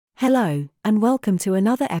Hello, and welcome to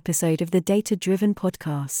another episode of the Data Driven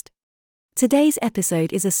Podcast. Today's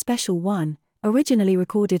episode is a special one, originally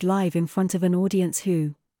recorded live in front of an audience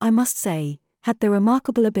who, I must say, had the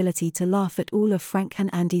remarkable ability to laugh at all of Frank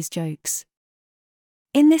and Andy's jokes.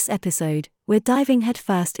 In this episode, we're diving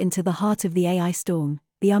headfirst into the heart of the AI storm,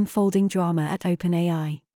 the unfolding drama at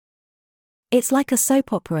OpenAI. It's like a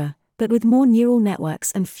soap opera, but with more neural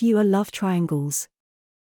networks and fewer love triangles.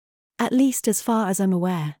 At least as far as I'm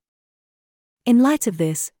aware. In light of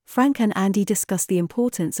this, Frank and Andy discuss the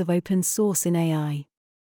importance of open source in AI.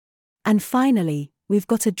 And finally, we've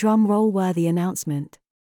got a drum roll worthy announcement.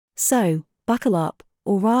 So, buckle up,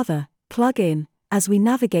 or rather, plug in, as we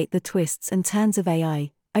navigate the twists and turns of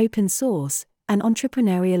AI, open source, and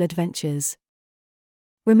entrepreneurial adventures.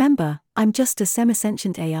 Remember, I'm just a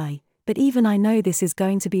semi-sentient AI, but even I know this is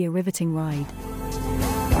going to be a riveting ride.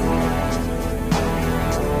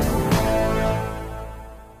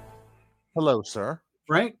 Hello, sir.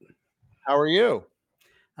 Frank, How are you?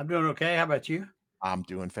 I'm doing okay. How about you? I'm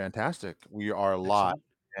doing fantastic. We are live,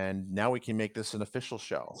 Excellent. and now we can make this an official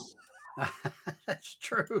show. That's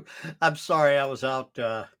true. I'm sorry. I was out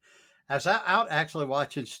actually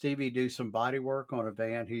watching Stevie do some body work on a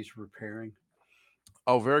van he's repairing.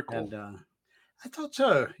 Oh, very cool. And I thought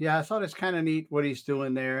so. Yeah, I thought it's kind of neat what he's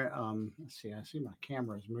doing there. Let's see. I see my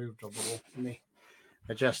camera's moved a little. Let me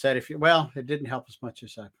adjust that. It didn't help as much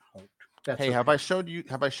as I hoped. That's Hey, okay. have I showed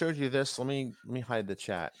you this? Let me hide the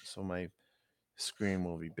chat so my screen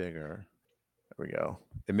will be bigger. There we go.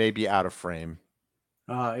 It may be out of frame.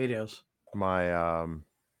 It is. My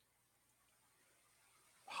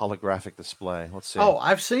holographic display. Let's see. Oh,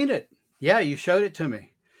 I've seen it. Yeah, you showed it to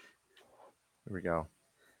me. Here we go.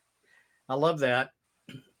 I love that.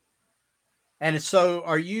 And so,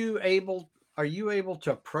 are you able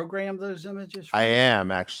to program those images? I Frank?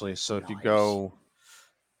 am actually. So if you Nice. go,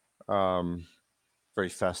 very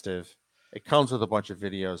festive. It comes with a bunch of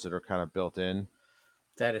videos that are kind of built in.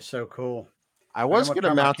 That is so cool. I Right, I'm was gonna going to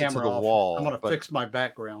turn my mount it to camera the off. I'm wall, gonna but fix my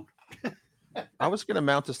background. I was going to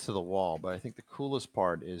mount this to the wall, but I think the coolest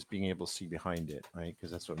part is being able to see behind it, right? Because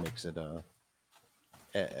that's what makes it a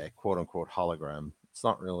quote unquote hologram. It's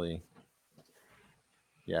not really.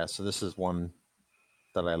 Yeah, so this is one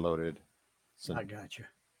that I loaded. It's I got you.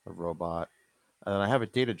 a robot. And then I have a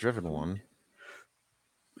data driven one.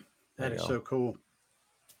 There That you is go. so cool.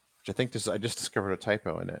 Which I think I just discovered a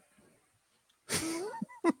typo in it.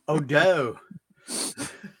 Oh no.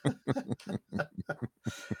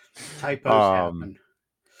 Typos happen.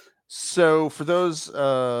 So for those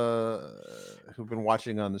who've been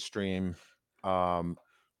watching on the stream,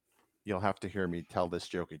 you'll have to hear me tell this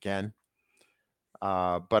joke again.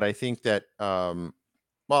 But I think that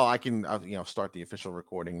well, I can start the official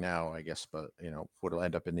recording now, I guess, but what'll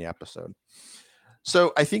end up in the episode.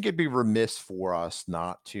 So I think it'd be remiss for us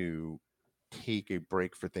not to take a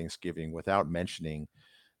break for Thanksgiving without mentioning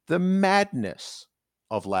the madness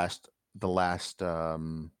of the last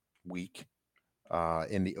week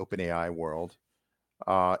in the OpenAI world.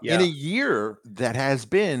 In a year that has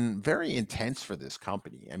been very intense for this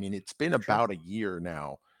company. I mean, it's been about a year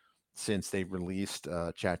now since they released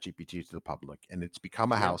ChatGPT to the public, and it's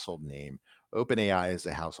become a household name. OpenAI is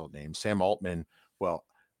a household name. Sam Altman, well,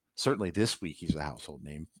 certainly this week he's a household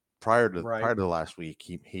name. Prior to the last week,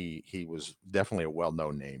 he was definitely a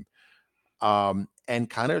well-known name. And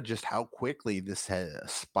kind of just how quickly this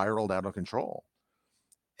has spiraled out of control.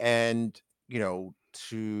 And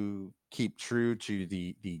to keep true to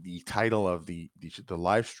the title of the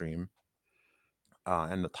live stream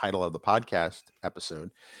and the title of the podcast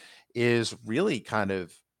episode is really kind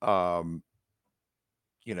of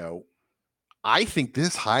I think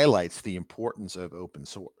this highlights the importance of open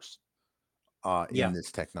source in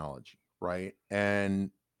this technology, right?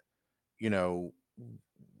 And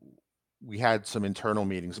we had some internal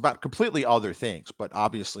meetings about completely other things, but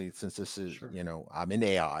obviously since this is I'm in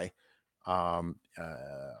AI, I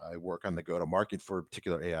work on the go to market for a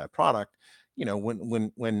particular AI product.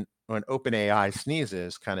 When OpenAI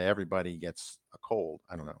sneezes, kind of everybody gets a cold.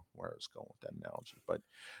 I don't know where I was going with that analogy, but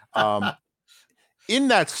in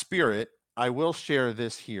that spirit, I will share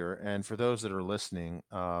this here. And for those that are listening,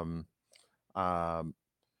 and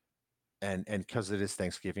because it is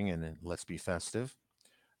Thanksgiving, and let's be festive.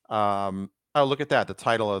 Oh, look at that! The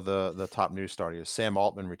title of the top news story is Sam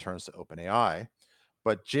Altman returns to OpenAI.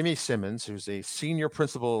 But Jimmy Simmons, who's a senior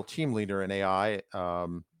principal team leader in AI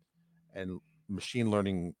and machine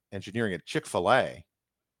learning engineering at Chick-fil-A,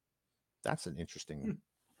 that's an interesting. We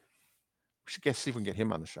should see if we can get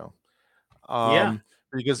him on the show.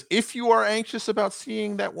 Because if you are anxious about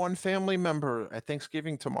seeing that one family member at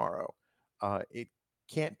Thanksgiving tomorrow, it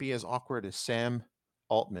can't be as awkward as Sam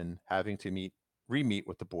Altman having to re-meet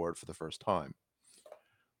with the board for the first time,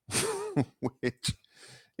 which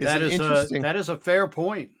is an interesting. That is a fair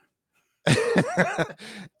point.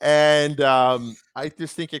 And I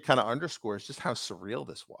just think it kind of underscores just how surreal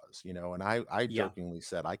this was, And I Yeah. jokingly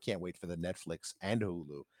said I can't wait for the Netflix and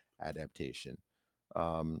Hulu adaptation,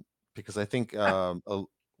 because I think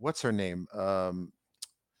what's her name,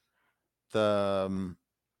 the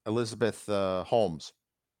Elizabeth Holmes.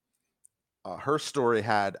 Her story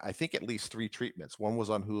had, I think, at least 3 treatments. One was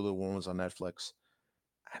on Hulu, one was on Netflix,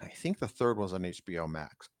 and I think the third was on HBO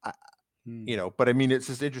Max. But I mean, it's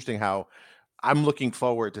just interesting how I'm looking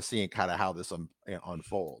forward to seeing kind of how this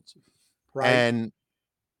unfolds. Right. And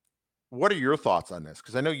what are your thoughts on this?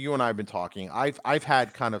 Because I know you and I have been talking. I've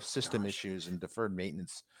had kind of system issues and deferred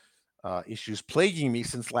maintenance issues plaguing me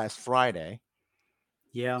since last Friday.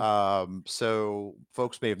 Yeah. So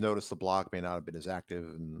folks may have noticed the blog may not have been as active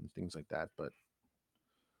and things like that. But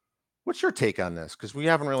what's your take on this? Because we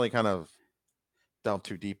haven't really kind of delved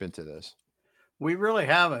too deep into this. We really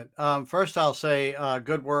haven't. First, I'll say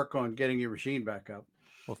good work on getting your machine back up.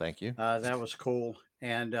 Well, thank you. That was cool.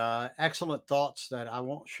 And excellent thoughts that I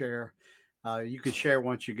won't share. You can share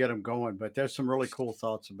once you get them going, but there's some really cool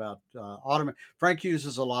thoughts about automation. Frank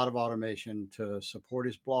uses a lot of automation to support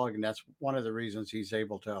his blog, and that's one of the reasons he's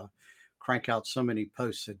able to crank out so many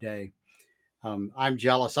posts a day. I'm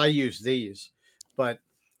jealous. I use these, but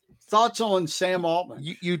thoughts on Sam Altman?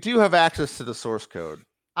 You do have access to the source code.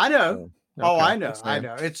 I know. So, I know. I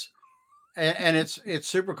know. It's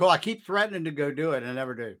super cool. I keep threatening to go do it, and I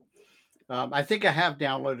never do. I think I have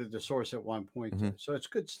downloaded the source at one point, too, so it's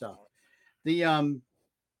good stuff. The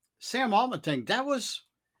Sam Altman thing, that was.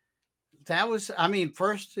 I mean,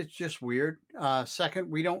 first, it's just weird.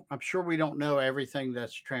 Second, I'm sure we don't know everything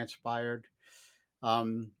that's transpired.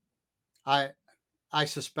 I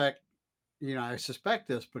suspect, I suspect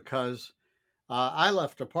this because I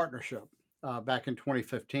left a partnership back in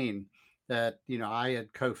 2015 that, I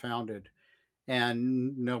had co-founded,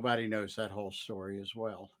 and nobody knows that whole story as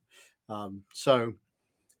well. So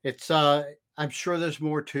it's, I'm sure there's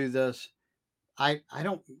more to this. I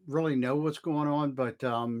don't really know what's going on, but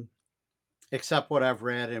except what I've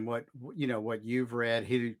read and what you've read,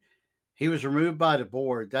 he was removed by the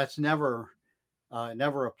board. That's never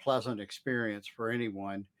a pleasant experience for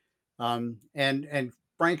anyone. And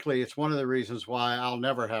frankly, it's one of the reasons why I'll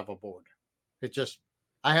never have a board.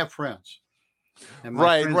 I have friends, and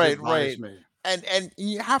my friends advise me. And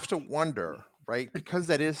you have to wonder, right? Because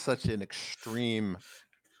that is such an extreme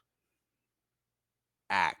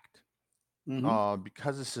act.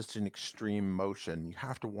 Because it's such an extreme motion, you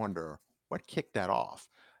have to wonder what kicked that off.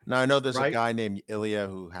 Now I know there's a guy named Ilya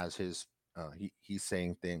who has his he's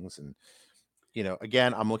saying things, and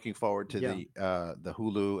again, I'm looking forward to the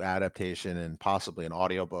Hulu adaptation and possibly an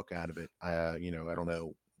audiobook out of it. I don't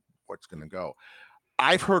know what's going to go.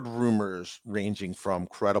 I've heard rumors ranging from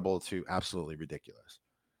credible to absolutely ridiculous.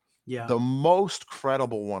 Yeah. The most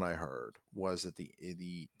credible one I heard was that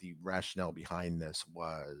the rationale behind this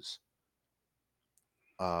was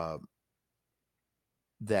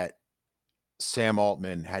that Sam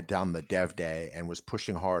Altman had done the dev day and was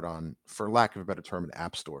pushing hard on, for lack of a better term, an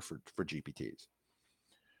app store for GPTs.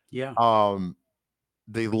 Yeah.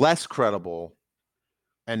 The less credible,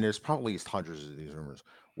 and there's probably hundreds of these rumors,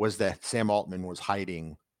 was that Sam Altman was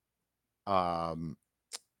hiding the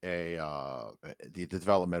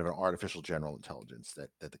development of an artificial general intelligence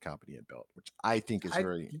that the company had built, which I think is I'm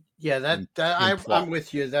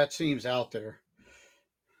with you. That seems out there.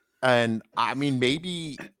 And I mean,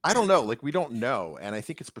 maybe, I don't know, like we don't know. And I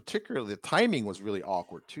think it's particularly, the timing was really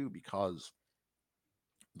awkward too, because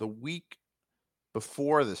the week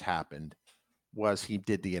before this happened was he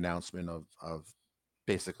did the announcement of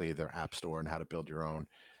basically their app store and how to build your own.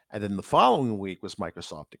 And then the following week was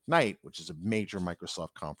Microsoft Ignite, which is a major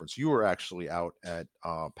Microsoft conference. You were actually out at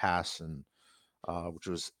PASS, and which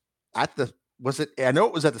was I know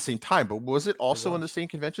it was at the same time, but was it also in the same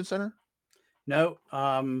convention center? No,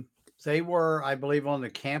 they were, I believe, on the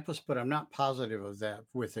campus, but I'm not positive of that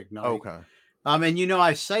with Ignite. Okay. And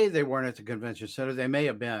I say they weren't at the convention center. They may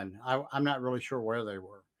have been. I'm not really sure where they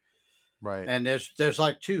were. Right. And there's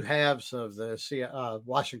like two halves of the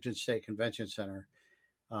Washington State Convention Center.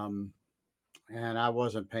 And I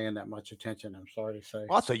wasn't paying that much attention, I'm sorry to say.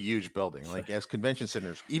 Well, that's a huge building. Like, as convention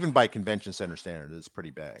centers, even by convention center standards, it's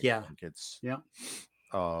pretty big. Yeah. Like it's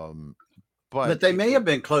but they may have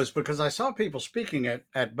been close, because I saw people speaking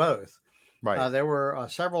at both. Right. There were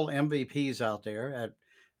several MVPs out there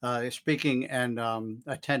at speaking and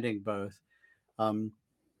attending both.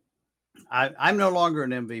 I'm no longer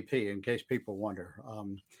an MVP, in case people wonder.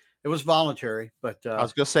 It was voluntary, but I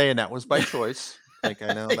was just saying that was by choice. Like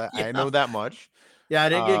I know that I yeah, know that much. yeah, I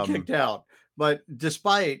didn't get Um, kicked out. But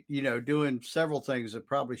despite doing several things that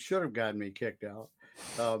probably should have gotten me kicked out,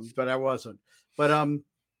 but I wasn't. But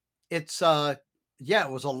it's yeah,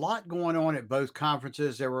 it was a lot going on at both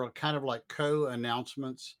conferences. There were kind of like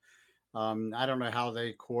co-announcements. I don't know how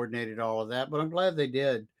they coordinated all of that, but I'm glad they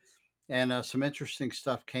did. And some interesting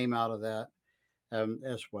stuff came out of that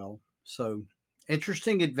as well. So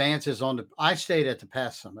interesting advances on the. I stayed at the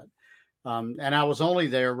Pass Summit, and I was only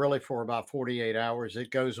there really for about 48 hours.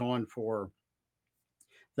 It goes on for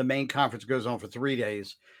the main conference goes on for 3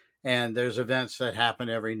 days, and there's events that happen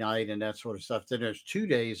every night and that sort of stuff. Then there's 2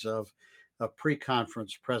 days of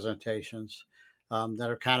pre-conference presentations that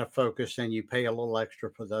are kind of focused, and you pay a little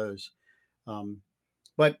extra for those. Um,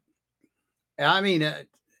 but I mean,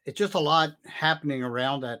 it's just a lot happening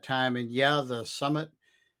around that time. And yeah, the summit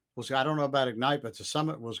was, I don't know about Ignite, but the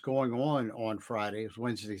summit was going on Friday. It was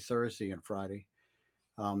Wednesday, Thursday, and Friday.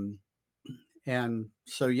 Um, and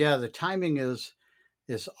so, yeah, the timing is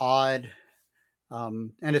odd.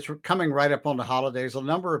 And it's coming right up on the holidays. A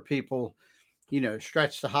number of people,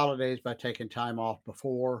 stretch the holidays by taking time off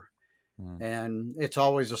before. mm, And it's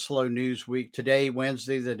always a slow news week. Today,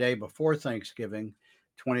 Wednesday, the day before Thanksgiving,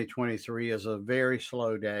 2023 is a very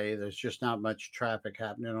slow day. There's just not much traffic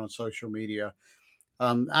happening on social media.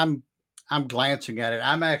 I'm glancing at it.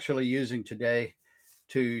 I'm actually using today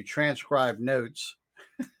to transcribe notes.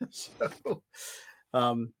 So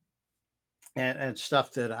um, and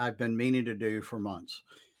stuff that I've been meaning to do for months.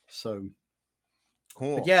 So,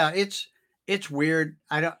 but cool. yeah, it's weird.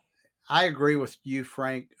 I agree with you,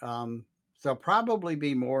 Frank. There'll probably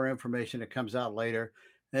be more information that comes out later,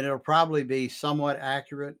 and it'll probably be somewhat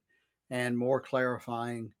accurate and more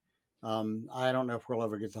clarifying. I don't know if we'll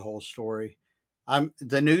ever get the whole story.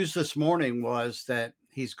 The news this morning was that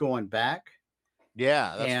he's going back,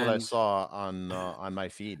 Yeah, that's what I and saw on my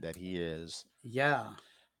feed that he is. yeah,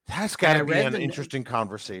 That's got and to I be read an the interesting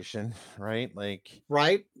conversation, right? Like,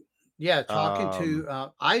 right. Yeah, talking um,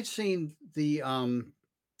 to I'd seen the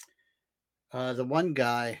one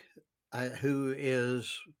guy who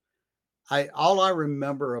is I all I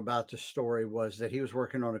remember about the story was that he was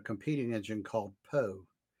working on a competing engine called Poe,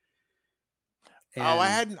 oh,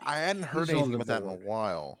 and I hadn't heard he's on anything the about that in a board.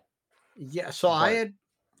 while, Yeah, so but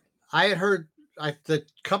I had heard the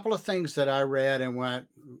couple of things that I read and went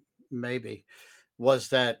maybe was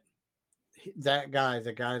that that guy,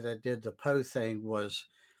 the guy that did the Poe thing, was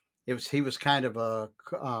it was he was kind of a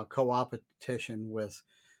co-opetition with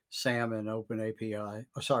Sam and OpenAI.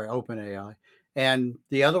 And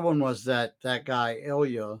the other one was that guy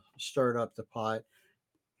Ilya stirred up the pot.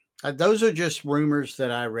 Those are just rumors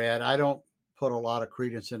that I read. I don't put a lot of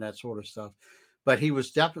credence in that sort of stuff. But he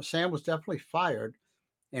was definitely Sam was definitely fired.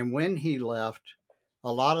 And when he left,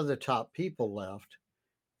 a lot of the top people left.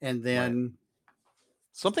 And right. then,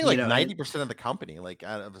 Something like and 90% of the company, like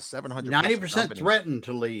out of a 700 person 90% company, threatened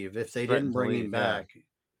to leave if they didn't threatened to bring him leave. Yeah, back.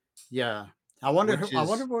 Yeah. which I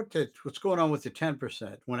wonder is what's going on with the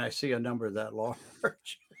 10% when I see a number that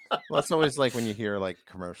large. well, it's always like when you hear like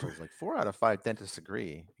commercials, like 4 out of 5 dentists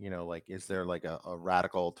agree. Like, is there like a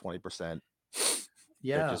radical 20%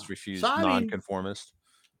 that Yeah. just So refused I mean, nonconformist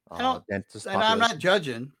I don't dentist and I'm not population?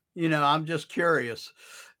 judging, I'm just curious.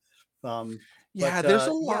 Um Yeah, but there's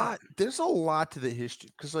a yeah. lot. There's a lot to the history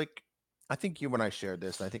because, like, I think you and I shared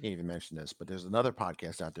this, and I think I even mentioned this, but there's another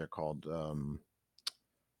podcast out there called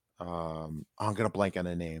I'm gonna blank on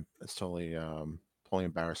the name. It's totally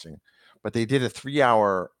embarrassing, but they did a 3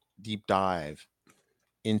 hour deep dive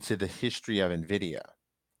into the history of NVIDIA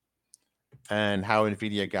and how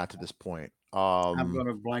NVIDIA got to this point. I'm going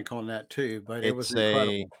to blank on that too, but it was It's a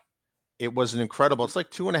incredible. it was an incredible. It's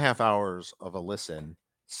like 2.5 hours of a listen.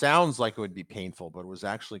 Sounds like it would be painful, but it was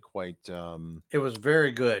actually quite It was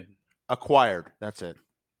very good. acquired. That's it.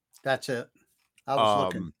 That's it. I was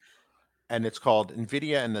looking. Um, and it's called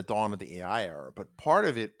NVIDIA and the Dawn of the AI Era. But part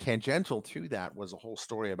of it, tangential to that, was a whole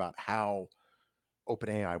story about how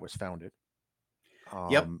OpenAI was founded,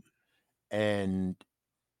 Yep. um, and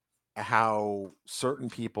how certain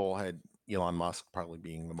people had Elon Musk probably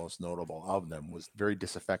being the most notable of them was very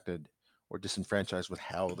disaffected or disenfranchised with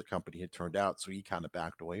how the company had turned out, so he kind of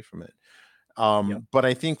backed away from it. Yep. But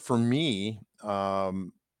I think for me,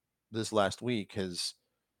 this last week has,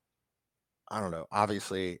 I don't know,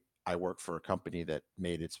 obviously I work for a company that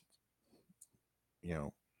made its you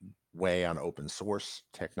know way on open source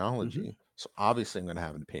Hmm. technology, so obviously I'm going to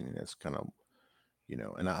have an opinion that's kind of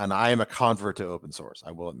and I am a convert to open source.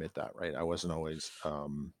 I will admit that, right? I wasn't always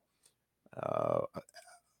uh,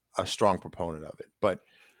 a strong proponent of it. But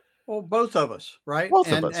Well, both of us, right?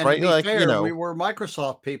 both of us, And to right? be Like, fair, we were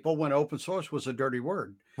Microsoft people when open source was a dirty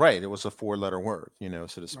word. right. It was a 4-letter word,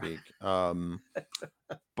 so to speak.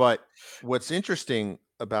 But what's interesting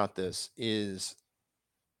about this is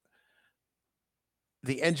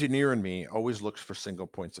the engineer in me always looks for single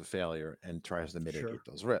points of failure and tries to Sure. mitigate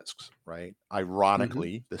those risks, right? Hmm.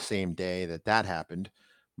 Ironically, the same day that happened,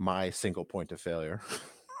 my single point of failure.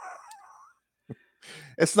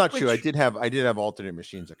 It's not true. I Which, did have alternate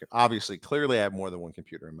machines. I could obviously clearly I have more than one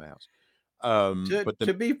computer in my house. But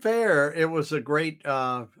to be fair, it was a great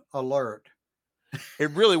alert.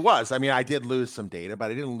 it really was. I mean, I did lose some data,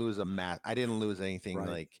 but I didn't lose anything Right.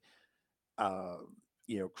 like uh,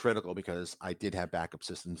 critical, because I did have backup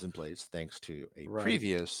systems in place thanks to a Right.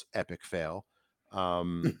 previous epic fail.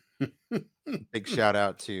 Big shout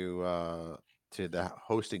out to the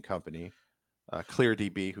hosting company,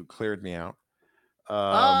 ClearDB, who cleared me out.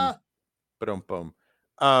 Um, Ah, boom, boom.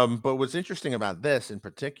 But what's interesting about this in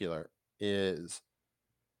particular is,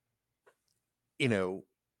 you know,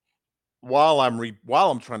 while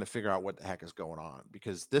I'm trying to figure out what the heck is going on,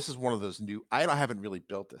 because this is one of those new. I haven't really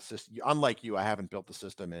built this system. Unlike you, I haven't built the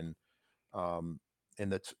system um in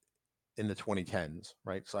the t- in the 2010s,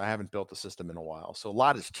 right? So I haven't built the system in a while. So a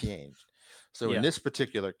lot has changed. So in yeah. this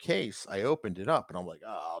particular case, I opened it up and I'm like,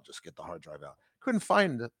 oh, I'll just get the hard drive out. Couldn't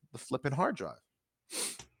find the flipping hard drive,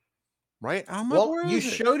 right? I'm like, Well, where you is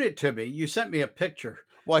it? showed it to me. You sent me a picture,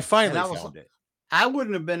 Well, I and finally found it. I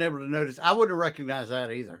wouldn't have been able to notice. I wouldn't have recognized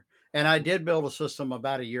that either. And I did build a system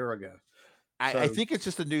about a year ago. I So think it's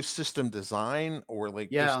just a new system design, or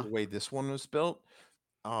like just yeah. the way this one was built.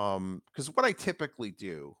 Because what I typically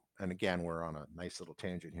do, and again, we're on a nice little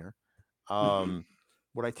tangent here. Um,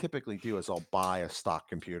 what I typically do is I'll buy a stock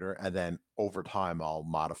computer, and then over time I'll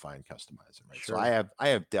modify and customize it, right? So I Sure. have I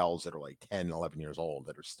have Dells that are like 10, 11 years old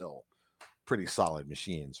that are still pretty solid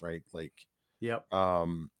machines, right? Like, Yep.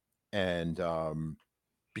 um, and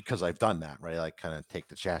because I've done that, right? I like kind of take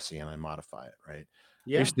the chassis and I modify it, right?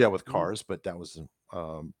 I Yeah. used to do that with Mm. cars, but that was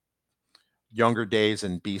um younger days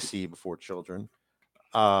in BC before children.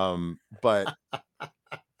 But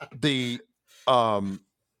the um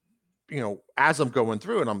as I'm going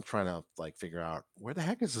through and I'm trying to like figure out where the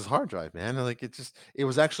heck is this hard drive, man? And like it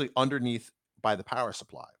was actually underneath by the power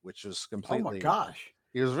supply, which was Oh my completely gosh.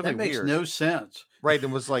 it was really That makes weird. no sense. Right.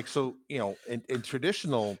 And was like, so, in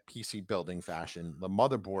traditional PC building fashion, the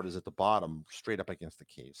motherboard is at the bottom, straight up against the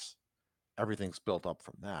case. Everything's built up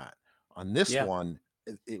from that. On this Yeah. one,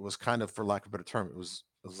 it was kind of, for lack of a better term, it was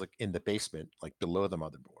like in the basement, like below the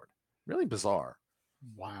motherboard. Really bizarre.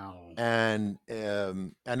 Wow. And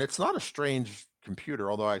it's not a strange computer,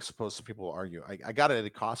 although I suppose some people will argue. I got it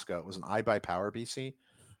at Costco. It was an iBuy Power BC,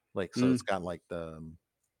 like, so it's Mm. got like the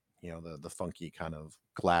funky kind of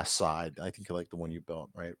glass side. I think you like the one you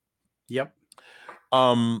built, right? Yep.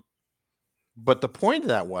 Um, but the point of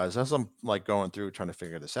that was, as I'm like going through trying to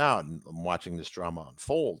figure this out, and I'm watching this drama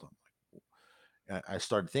unfold, I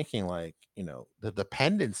started thinking, like, the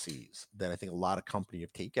dependencies that I think a lot of company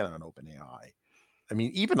have taken on OpenAI. I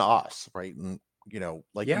mean, even us, right? And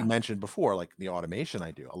like you Yeah. mentioned before, like the automation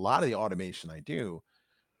I do, a lot of the automation I do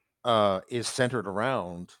is centered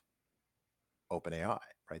around OpenAI,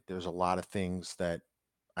 right? There's a lot of things that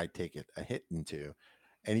I take it a hit into.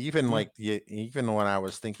 And even Yeah. like even when I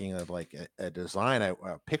was thinking of like a design,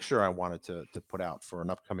 a picture I wanted to put out for an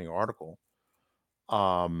upcoming article,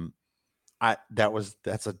 um, I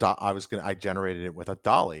generated it with a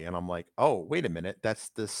dolly, and I'm like, oh, wait a minute, that's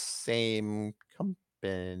the same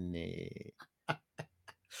company.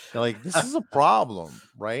 Like, this is a problem,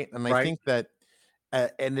 right? And I Right. think that,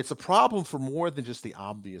 and it's a problem for more than just the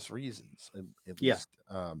obvious reasons. At Yeah. least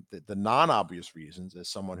the non-obvious reasons, as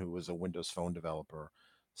someone who was a Windows Phone developer,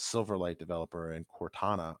 Silverlight developer, and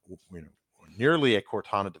Cortana, nearly a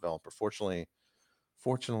Cortana developer. Fortunately,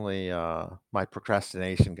 my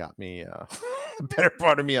procrastination got me the better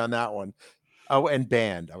part of me on that one. Oh, and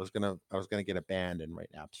band. I was gonna get a band and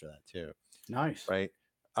write apps for that too, Nice. right?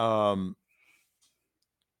 Um,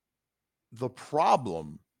 the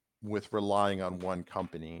problem with relying on one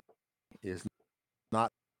company is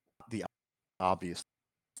not the obvious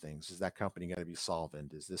things. Is that company going to be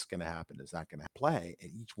solvent? Is this going to happen? Is that going to play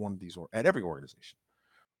at each one of these, or at every organization,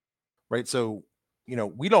 right? So,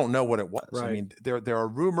 we don't know what it was. I Right. mean, there are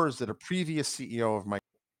rumors that a previous CEO of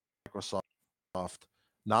Microsoft,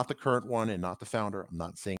 not the current one and not the founder, I'm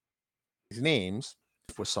not saying his names,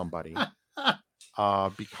 with somebody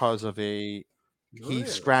because of he Really?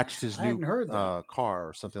 scratched his I new hadn't heard that. car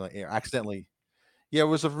or something, like, accidentally. Yeah, it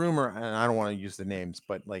was a rumor, and I don't want to use the names,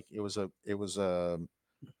 but like it was a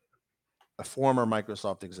a former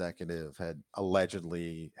Microsoft executive had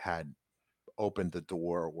allegedly had opened the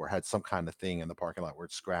door or had some kind of thing in the parking lot where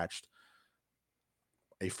it scratched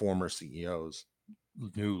a former CEO's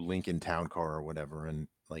new Lincoln Town Car or whatever, and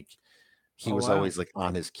like he Oh was wow. always like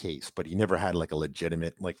on his case, but he never had like a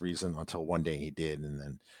legitimate like reason until one day he did, and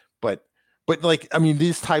then but like I mean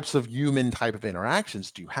these types of human type of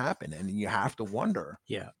interactions do happen, and you have to wonder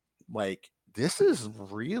Yeah. like this is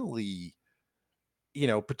really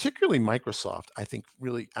particularly Microsoft, I think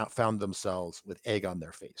really found themselves with egg on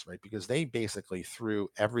their face, right? Because they basically threw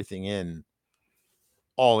everything in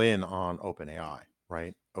all in on OpenAI,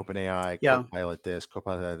 right? OpenAI, Yeah. Copilot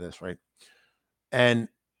this, right? And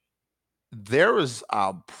there was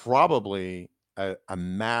probably a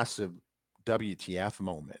massive WTF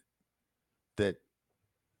moment that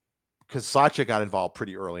because Satya got involved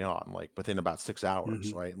pretty early on, like within about 6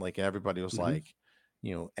 hours, Hmm. right? Like everybody was Hmm. like,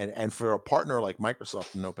 and for a partner like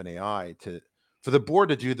Microsoft and OpenAI for the board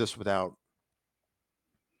to do this without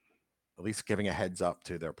at least giving a heads up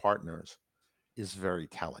to their partners is very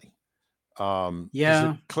telling. Because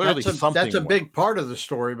Yeah. clearly That's a something went big part of the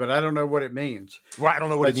story, but I don't know what it means. well. I don't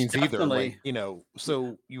know what But it it's means either. Like, definitely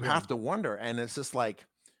so you yeah. have to wonder, and it's just like,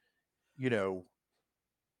 you know,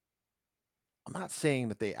 I'm not saying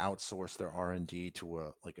that they outsource their R&D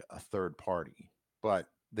to a third party, but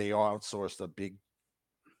they outsourced a big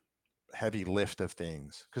heavy lift of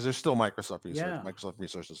things because there's still Microsoft research. Yeah. Microsoft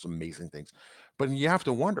research does amazing things, but you have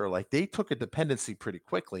to wonder like they took a dependency pretty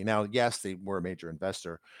quickly. Now, yes, they were a major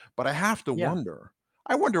investor, but I have to Yeah. wonder.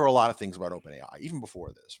 I wonder a lot of things about OpenAI even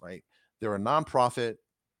before this. Right? They're a nonprofit,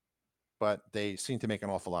 but they seem to make an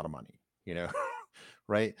awful lot of money. You know,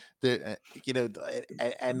 right?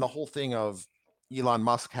 And the whole thing of Elon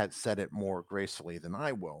Musk had said it more gracefully than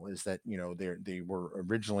I will is that they were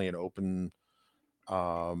originally an open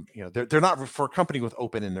they're not for a company with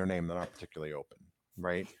open in their name, they're not particularly open,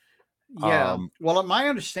 right? Yeah. um Well, my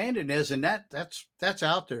understanding is, and that's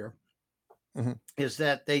out there, mhm. is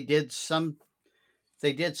that they did something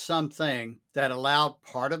that allowed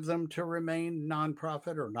part of them to remain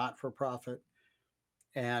nonprofit or not for profit,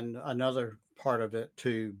 and another part of it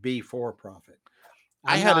to be for profit.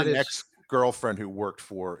 I I'm had not an as ex-girlfriend who worked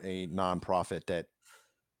for a nonprofit that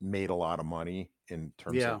made a lot of money in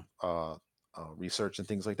terms of yeah. research and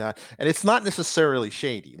things like that, and it's not necessarily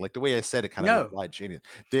shady. Like the way I said it kind of No, implied shady.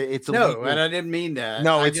 It's a no, and legal I didn't mean that.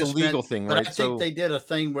 no I it's a just legal meant, thing, but right? I think So they did a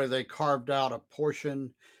thing where they carved out a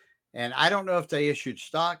portion, and I don't know if they issued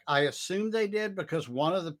stock. I assume they did because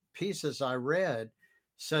one of the pieces I read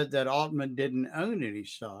said that Altman didn't own any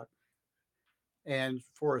stock, and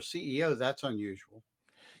for a CEO, that's unusual.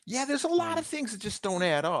 yeah, there's a lot of Um, things that just don't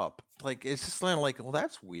add up. Like it's just kind of like, well,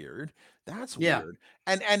 that's weird. That's yeah, weird.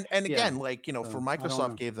 And yeah. again, like for So I don't Microsoft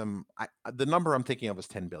know. gave them the number I'm thinking of is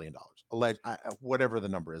 $10 billion, whatever the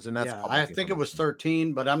number is, and that's Yeah, I public think it was information.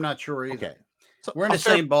 13, but I'm not sure either. Okay, so We're in the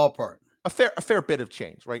same ballpark. a fair bit of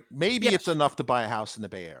change, right? Maybe it's Yes. enough to buy a house in the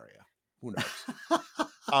Bay Area. Who knows?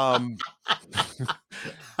 Um,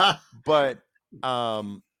 but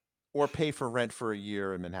or pay for rent for a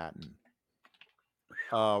year in Manhattan,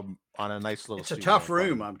 on a nice little It's a studio tough room,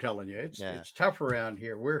 apartment. I'm telling you. It's Yeah. it's tough around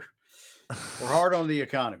here. We're hard on the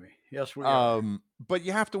economy. Yes, we are. But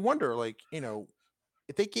you have to wonder, like,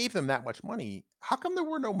 if they gave them that much money, how come there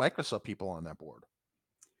were no Microsoft people on that board?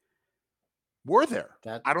 Were there?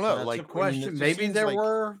 That I don't know. that's a Like, I mean, question. Maybe there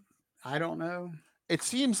were. I don't know. it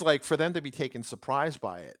seems like for them to be taken surprised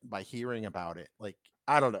by it, by hearing about it, like,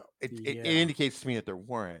 I don't know. It Yeah. indicates to me that there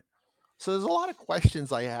weren't. So there's a lot of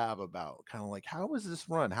questions I have about kind of like how was this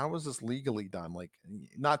run? How was this legally done? Like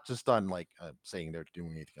not just done like saying they're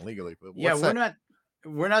doing anything illegally, but Yeah, what's that?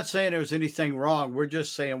 we're not saying there was anything wrong. We're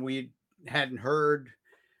just saying we hadn't heard.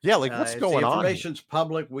 Yeah, like what's If the going on here? information's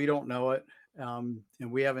public, we don't know it, and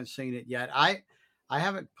we haven't seen it yet. I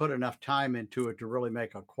haven't put enough time into it to really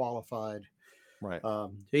make a qualified, Right.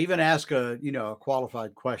 to even ask a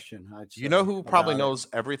qualified question. I'd You know say who probably about it. knows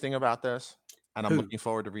everything about this? And I'm Who? looking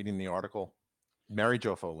forward to reading the article. Mary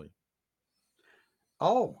Jo Foley.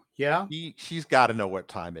 Oh, yeah, She's got to know what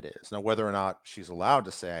time it is. Now, whether or not she's allowed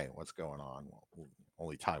to say what's going on, well,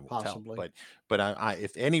 only time will tell. possibly. But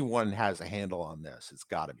if anyone has a handle on this, it's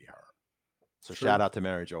got to be her. So shout True. out to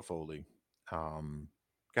Mary Jo Foley.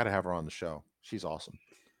 Got to have her on the show. She's awesome.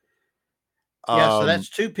 Yeah, so Um, that's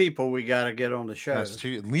two people we got to get on the that's show.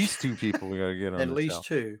 at least two people we got to get on At the least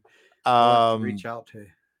show. two. We'll have to Um, reach out to.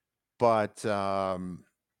 but I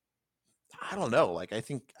don't know. Like I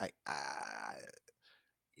think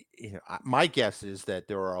my guess is that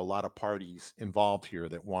there are a lot of parties involved here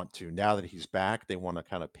that want to, now that he's back, they want to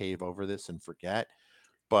kind of pave over this and forget.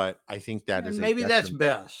 but I think that And is a maybe that's detriment.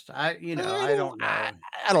 best. I I don't, don't I, know.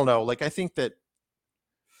 I don't know. Like I think that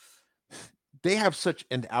they have such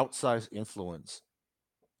an outsized influence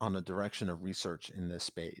on the direction of research in this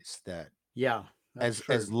space that Yeah, that's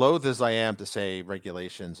as true. loath as I am to say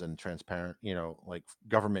regulations and transparent, like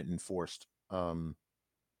government enforced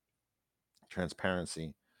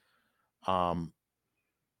transparency, um,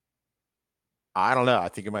 I don't know. I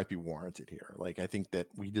think it might be warranted here. Like I think that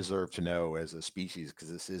we deserve to know as a species because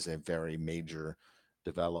this is a very major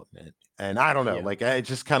development. And I don't know. Yeah. Like I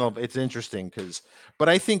just kind of it's interesting because, but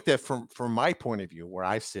I think that from my point of view, where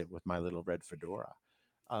I sit with my little red fedora,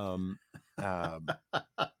 um, um,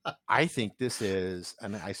 I think this is,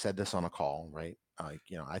 and I said this on a call, right? Like,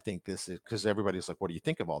 I think this is because everybody's like, what do you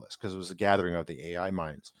think of all this? Because it was a gathering of the AI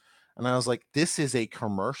minds. And I was like, this is a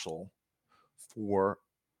commercial for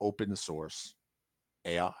open source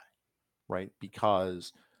AI, right?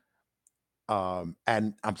 Because,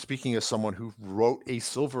 and I'm speaking as someone who wrote a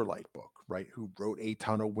Silverlight book, right? Who wrote a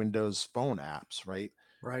ton of Windows phone apps, right?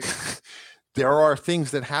 Right. There are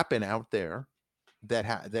things that happen out there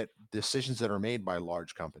that decisions that are made by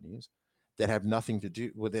large companies that have nothing to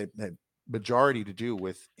do with it, that majority to do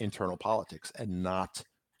with internal politics and not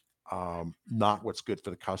what's good for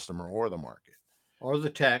the customer or the market Or the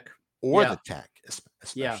tech. or the Yeah. tech,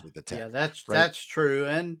 Yeah. especially the Yeah. tech, That's right? that's true.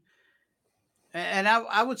 And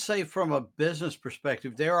I would say from a business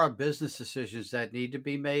perspective, there are business decisions that need to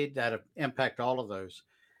be made that impact all of those.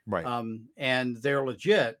 Right. And they're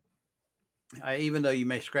legit, even though you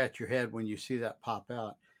may scratch your head when you see that pop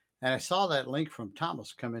out. And I saw that link from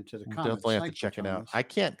Thomas come into the We'll comments. definitely have to Thank you, check it out. Thomas. I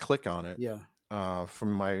can't click on it Yeah.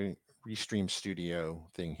 from my Restream Studio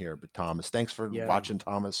thing here, but Thomas, thanks for Yeah. watching,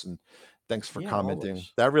 Thomas, and thanks for Yeah. commenting.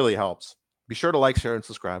 Always. That really helps. Be sure to like, share, and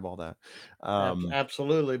subscribe. All that. Um,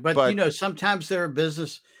 Absolutely. But, but sometimes there are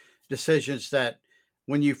business decisions that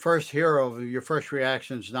when you first hear of it, your first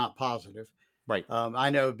reaction is not positive. right, I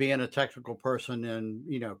know being a technical person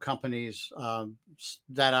in, companies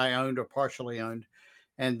that I owned or partially owned,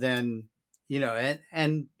 and then,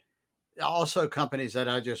 and also companies that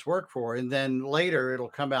I just work for. And then later it'll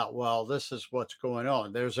come out, well, this is what's going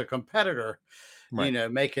on. There's a competitor,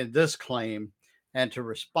 right. making this claim. And to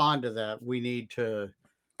respond to that, we need And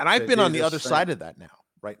I've to been do on the other this side thing. of that now,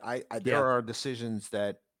 right? I there Yeah. are decisions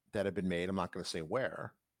that have been made. I'm not going to say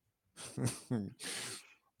where,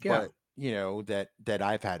 Yeah. but that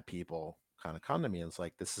I've had people kind of come to me and it's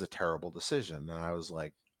like, this is a terrible decision, and I was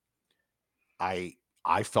like, I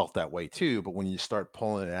I felt that way too. But when you start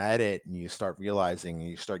pulling at it and you start realizing and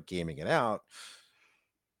you start gaming it out,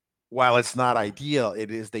 while it's not Yeah. ideal, it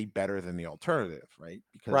is the better than the alternative, right?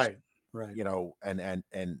 Because Right. Right.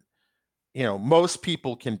 most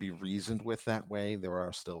people can be reasoned with that way. There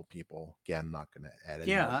are still people, again, not going to add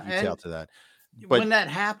any more Yeah. detail And to that, but when that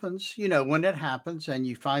happens, when that happens and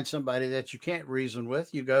you find somebody that you can't reason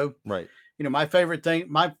with, you go, right, my favorite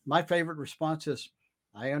thing, my favorite response is,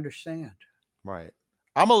 I understand. right.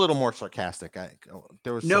 I'm a little more sarcastic.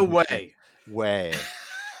 There was No some who said way. way,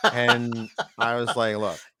 and I was like,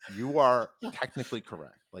 look, you are technically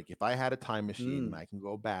correct. Like if I had a time machine and Mm, I can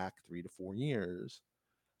go back 3 to 4 years,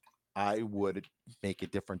 I would make a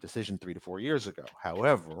different decision 3 to 4 years ago.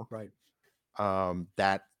 However, right.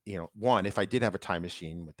 that one, if I did have a time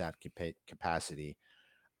machine with that capacity,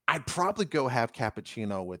 I'd probably go have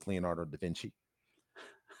cappuccino with Leonardo da Vinci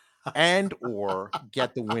and or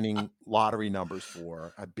get the winning lottery numbers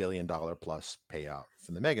for $1 billion plus payout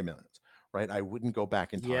from the Mega Millions. Right, I wouldn't go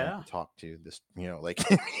back in time Yeah. to talk to this, like.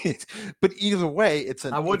 But either way, I it's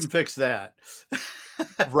wouldn't fix that.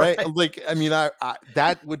 right. Right. Like, I mean, I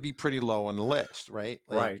that would be pretty low on the list, right?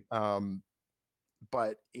 Like, Right.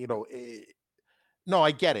 but no,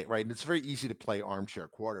 I get it, right? And it's very easy to play armchair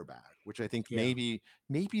quarterback, which I think Yeah.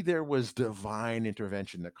 maybe there was divine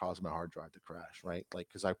intervention that caused my hard drive to crash, right? Like,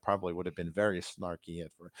 because I probably would have been very snarky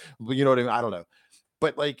at for, but you know what I mean? I don't know,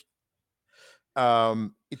 but like,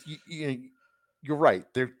 if you're right.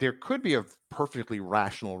 There could be a perfectly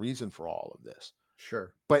rational reason for all of this,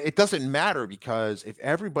 Sure. but it doesn't matter because if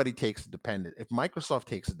Microsoft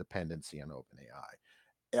takes a dependency on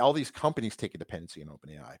OpenAI, all these companies take a dependency on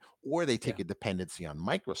OpenAI, or they Yeah. take a dependency on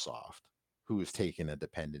Microsoft, who is taking a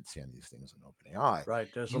dependency on these things on OpenAI. Right.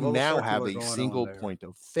 There's a You little now have circular a going on single there. point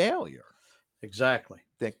of failure Exactly.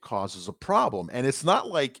 that causes a problem. And it's not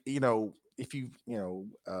like, if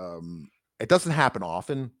it doesn't happen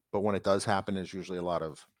often, but when it does happen, there's usually a lot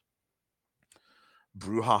of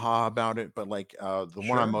brouhaha about it. But like the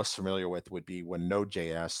one I'm Sure. most familiar with would be when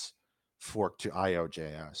Node.js forked to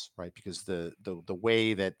IO.js, right? Because the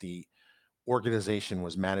way that the organization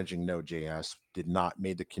was managing Node.js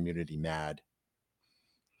made the community mad,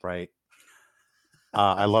 right?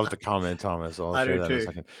 I love the comment, Thomas. I'll I share do that in a too.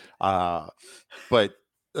 second. But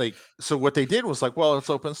like, so what they did was like, well, it's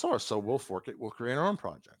open source, so we'll fork it. We'll create our own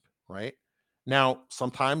project, right? Now,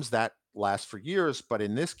 sometimes that lasts for years, but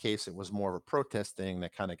in this case, it was more of a protest thing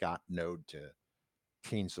that kind of got Node to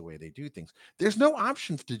change the way they do things. There's no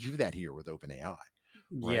option to do that here with OpenAI,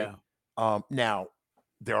 right? Yeah. Now,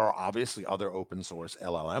 there are obviously other open source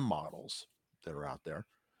LLM models that are out there.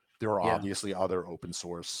 There are Yeah. obviously other open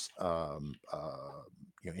source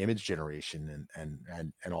image generation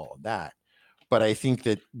and all of that. But I think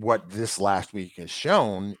that what this last week has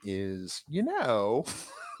shown is,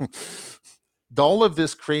 all of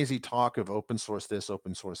this crazy talk of open source this,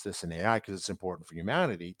 and AI because it's important for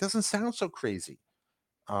humanity doesn't sound so crazy.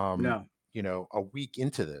 No. A week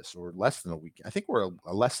into this, or less than a week. I think we're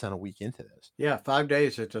less than a week into this. Yeah. 5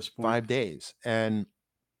 days at this point. 5 days, and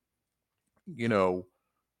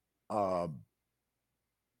uh,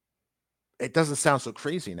 it doesn't sound so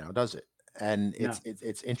crazy now, does it? And No.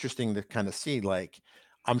 it's interesting to kind of see. Like,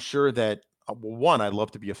 I'm sure that well, one, I'd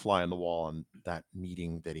love to be a fly on the wall on that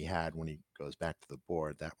meeting that he had when he goes back to the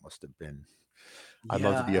board. That must have been. I'd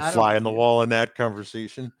love to be a Yeah. I fly don't. on the Yeah. wall in that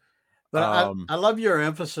conversation. But Um, I love your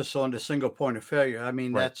emphasis on the single point of failure. I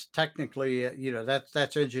mean, right. that's technically,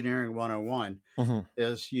 that's engineering 101 Mhm.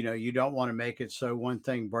 is, you don't want to make it so one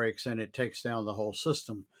thing breaks and it takes down the whole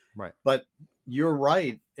system. Right. But you're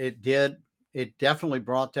right. It definitely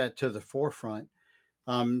brought that to the forefront.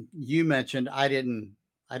 You mentioned I didn't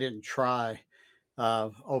try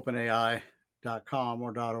openai.com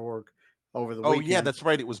or .org over the Oh yeah, weekend. that's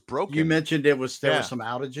right. It was You broken. mentioned there was Yeah. some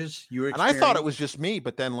outages you And I thought it experienced. was just me,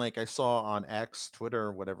 but then like I saw on X,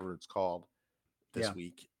 Twitter, whatever it's called this Yeah.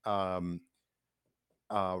 week, Robert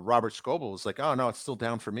Scoble was like, "Oh no, it's still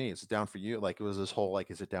down for me. Is it down for you?" Like it was this whole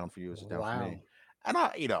like, "Is it down for you? Is it down for me?" Wow. And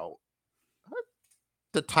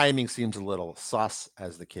the timing seems a little sus,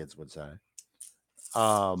 as the kids would say.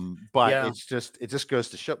 But Yeah. it just goes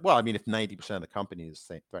to show. Well, I mean, if 90% of the company is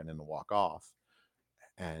threatening to walk off,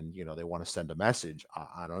 and they want to send a message,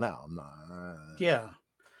 I don't know. I'm not, Yeah.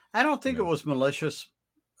 I don't you think it know, was malicious,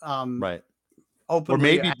 um, right. Or openly,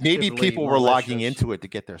 maybe actively people were logging malicious, into it to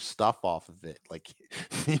get their stuff off of it. Like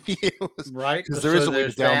maybe it was right? because there is So a way to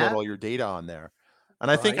there's download that, all your data on there.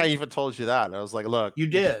 And I think I right? even told you that. I was like, look, You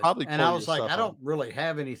you could did. probably And pull I your was like, stuff I on. don't really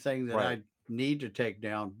have anything that Right. I need to take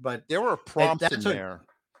down, but There were prompts in that's a there.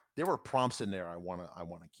 There were prompts in there I wanna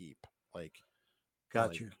keep.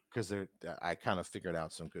 got you. Because I kind of figured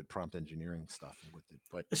out some good prompt engineering stuff with it.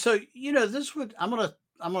 But So, this would, I'm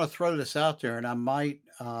gonna throw this out there, and I might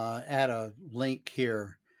add a link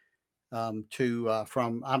here to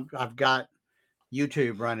from I've got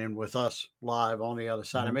YouTube running with us live on the other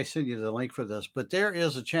side. I Mhm. may send you the link for this, but there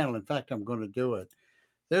is a channel. In fact, I'm going to do it.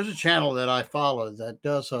 There's a channel that I follow that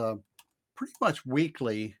does a pretty much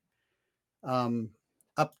weekly um,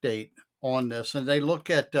 update on this, and they Is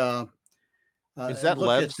that look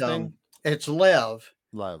Lev's at thing? it's Lev,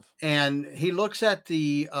 Lev. and he looks at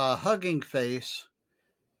the Hugging Face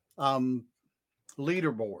um,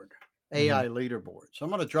 leaderboard, Mhm. AI leaderboard. So I'm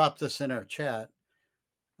going to drop this in our chat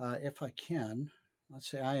if I can.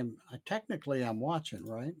 Let's see. Technically I'm watching,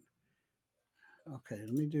 right? Okay, let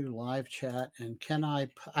me do live chat. And can I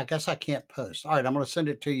guess I can't post. All right, I'm going to send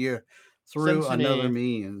it to you Send through to another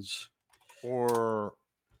me, means. or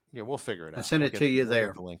yeah, we'll figure it I out. sent it to you We'll get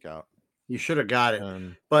there. the link out. You should have got it.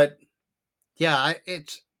 And But yeah,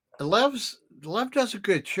 it's Lev does a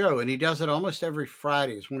good show, and he does it almost every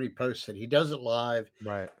Friday is when he posts it. He does it live,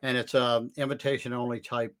 right. and it's a invitation only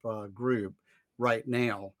type group right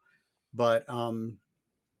now. But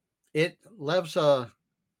it Lev's a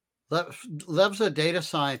data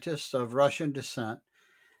scientist of Russian descent.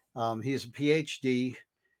 He's a PhD,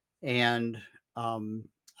 and um,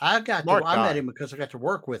 Smart I met guy. him because I got to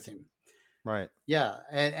work with him. Right. Yeah,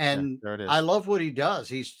 Yeah, and there it I is. love what he does.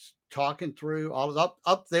 He's talking through all of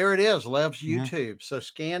up there. It is Lev's Mhm. YouTube. So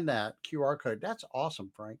scan that QR code. That's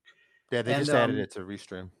awesome, Frank. Yeah, they And just added it to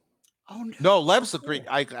Restream. oh no, No, oh Lev's a great.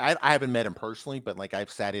 cool. I haven't met him personally, but like I've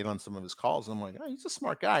sat in on some of his calls. And I'm like, oh, he's a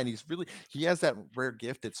smart guy, and he has that rare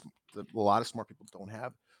gift that a lot of smart people don't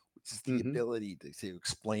have, which is the Hmm. ability to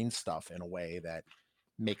explain stuff in a way that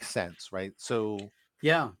makes sense, right? So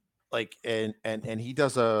Yeah. like, and he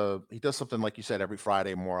does something like you said every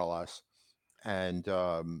Friday, more or less. And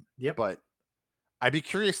Yep. but I'd be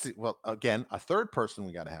curious to, well, again, a third person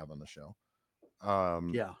we got to have on the show.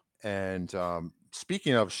 Um, Yeah. and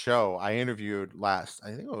speaking of show, I interviewed I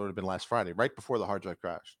think it would have been last Friday, right before the hard drive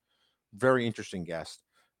crash. Very interesting guest.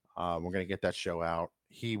 We're going to get that show out.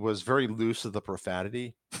 He was very loose with the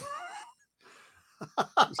profanity.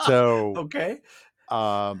 So Okay.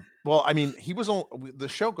 Well, I mean, the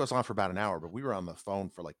show goes on for about an hour, but we were on the phone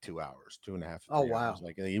for like 2 hours, 2.5, Oh, 3 hours. wow.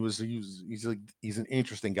 Like he's an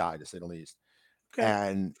interesting guy to say the least. Okay.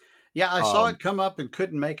 And Yeah, I saw um, it come up and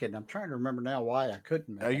couldn't make it. And I'm trying to remember now why I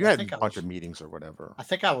couldn't make it. you had a bunch of meetings or whatever. I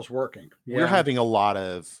think I was working. We're Yeah. having a lot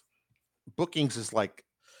of bookings. Is like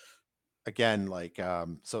again, like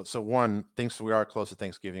so one thanks we are close to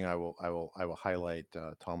Thanksgiving. I will highlight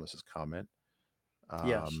Thomas's comment.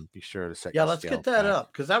 Yes. Be sure to set Yeah, your let's get scales that back.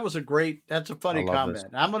 up because that's a I funny love this.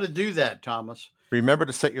 comment. I'm going to do that, Thomas. Remember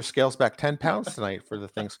to set your scales back 10 pounds tonight for the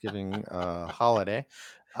Thanksgiving holiday.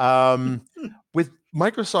 Um, with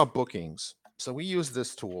Microsoft Bookings, so we use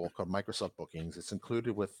this tool called Microsoft Bookings. It's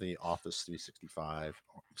included with the Office 365,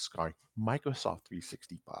 sorry, Microsoft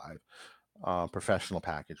 365 professional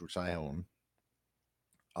package, which I own.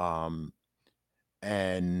 Um,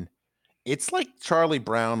 and it's like Charlie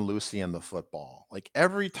Brown, Lucy, and the football. Like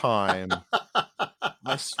every time,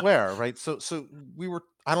 I swear, right? So we were.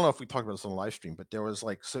 I don't know if we talked about this on the live stream, but there was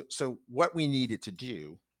like so what we needed to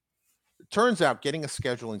do. It turns out getting a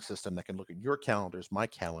scheduling system that can look at your calendars, my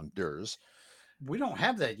calendars. We don't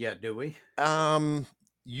have that yet, do we? Um,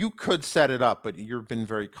 you could set it up, but you've been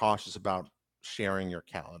very cautious about sharing your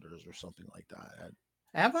calendars or something like that.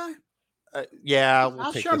 Have I? Yeah, we'll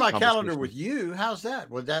I'll take share this my calendar conversation. with you. How's that?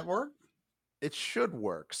 Would that work? It should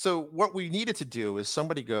work. So what we needed to do is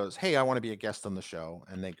somebody goes, "Hey, I want to be a guest on the show,"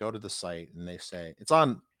 and they go to the site and they say it's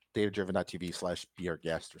on datadriven.tv/be our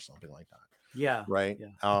guest or something like that, Yeah. right?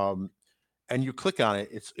 Yeah. And you click on it.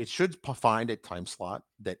 It should find a time slot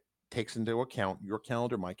that takes into account your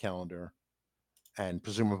calendar, my calendar, and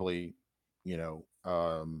presumably, you know,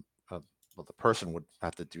 well, the person would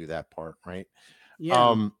have to do that part, right? Yeah.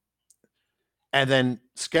 Um, and then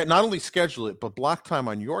not only schedule it, but block time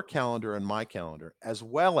on your calendar and my calendar, as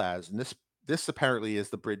well as, and this apparently is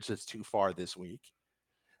the bridge that's too far this week.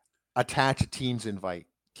 Attach a Teams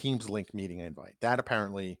link meeting invite. That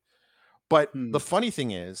apparently, but Hmm. the funny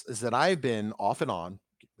thing is that I've been off and on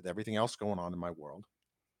with everything else going on in my world,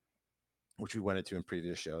 which we went into in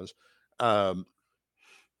previous shows. Um,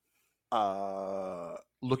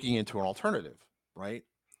 Looking into an alternative, right?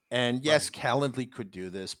 And yes, Right. Calendly could do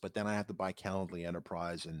this, but then I have to buy Calendly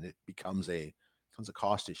Enterprise, and it becomes a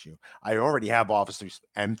cost issue. I already have Office 3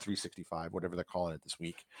 M365, whatever they're calling it this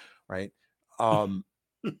week, right? Um,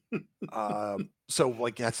 so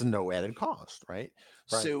like that's a no added cost, right?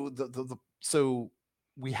 Right. So so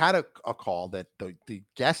we had a call that the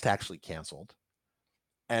guest actually canceled,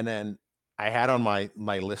 and then I had on my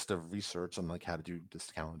list of research on like how to do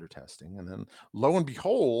this calendar testing, and then lo and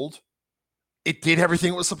behold, it did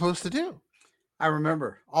everything it was supposed to do. I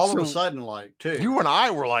remember all of a So sudden, like, too. you and I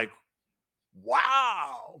were like,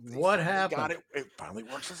 "Wow, they What finally got happened? it! It finally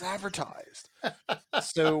works as advertised."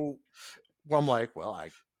 So well, I'm like, "Well, I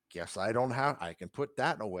guess I can put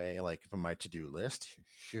that away like from my to do list."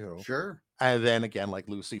 Sure. Sure. And then again, like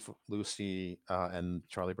Lucy, and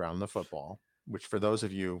Charlie Brown in the football, which for those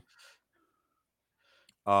of you,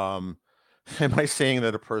 um, am I saying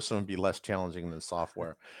that a person would be less challenging than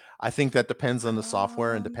software? I think that depends on the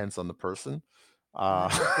software and Um, depends on the person. I Uh,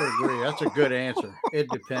 have to agree. That's a good answer. It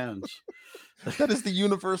depends. that is the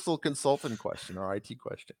universal consultant question or IT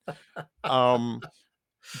question. Um,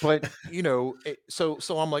 but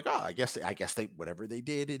so I'm like, oh, I guess they whatever they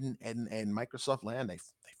did in Microsoft land, they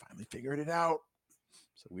finally figured it out,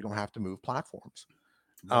 so we don't have to move platforms.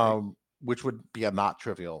 Right. Which would be a not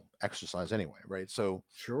trivial exercise anyway, right? So I'm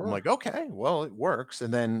Sure. like, okay, well, it works.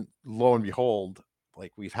 And then lo and behold,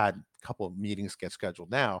 like we've had a couple of meetings get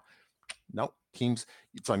scheduled now. Nope, Teams,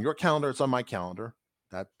 it's on your calendar, it's on my calendar.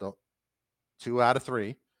 That the 2 out of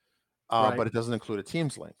 3. Right. But it doesn't include a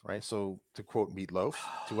Teams link, right? So to quote Meatloaf,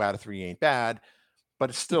 2 out of 3 ain't bad,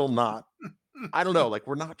 but it's still not. I don't know. Like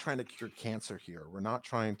we're not trying to cure cancer here. We're not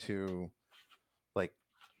trying to like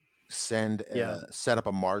Yeah. set up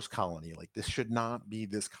a Mars colony. Like this should not be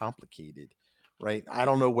this complicated, right? I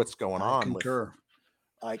don't know what's going I on with concur.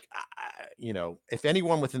 like if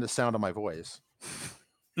anyone within the sound of my voice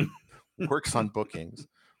works on bookings,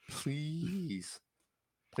 please,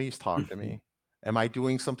 please talk to me. Am I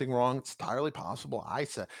doing something wrong? It's entirely possible. I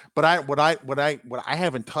said, but I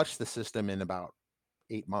haven't touched the system in about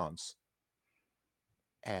 8 months,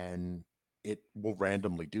 and it will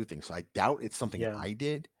randomly do things. So I doubt it's something Yeah. I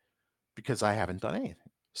did because I haven't done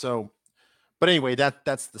anything. So but anyway,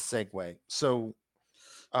 that's the segue. So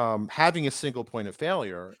having a single point of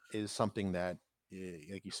failure is something that,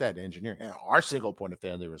 like you said, engineering. Our single point of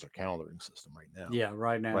failure is our calendaring system right now, Yeah.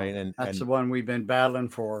 Right right? now. And That's the one we've been battling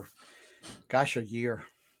for, gosh, a year.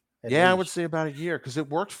 at Yeah, I would least. say about a year because it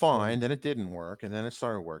worked Yeah. fine, then it didn't work, and then it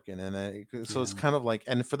started working, and then so it's Yeah. kind of like.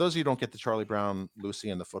 And for those of you who don't get the Charlie Brown, Lucy,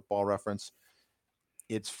 and the football reference,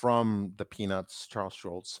 it's from the Peanuts, Charles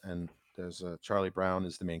Schultz, and there's a Charlie Brown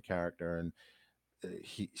is the main character, and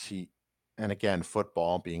he and again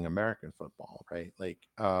football being American football, right? Like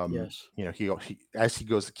Yes. he as he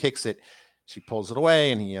goes to kicks it, she pulls it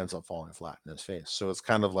away, and he ends up falling flat in his face. So it's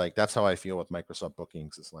kind of like that's how I feel with Microsoft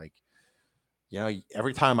bookings. It's like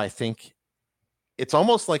every time I think it's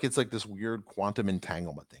almost like it's like this weird quantum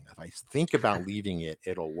entanglement thing. If I think about leaving it,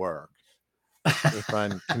 it'll work. If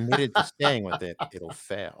I'm committed to staying with it, it'll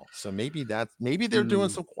fail. So maybe they're doing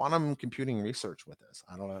Mm. some quantum computing research with this.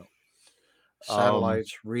 I don't know.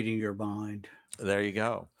 Satellites reading your mind. There you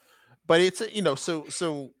go. But it's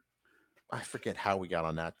so I forget how we got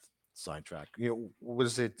on that sidetrack.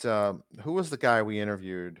 Was it who was the guy we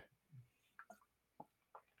interviewed?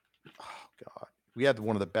 Oh God, we had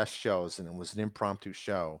one of the best shows, and it was an impromptu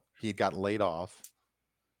show. He had gotten laid off.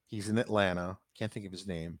 He's in Atlanta. Can't think of his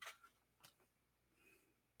name.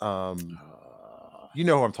 You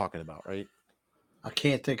know who I'm talking about, right? I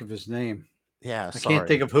can't think of his name. Yeah, I can't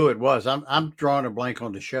think of who it was. I'm drawing a blank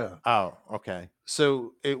on the show. Oh, okay.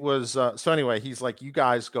 So it was. So anyway, he's like, you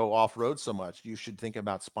guys go off road so much, you should think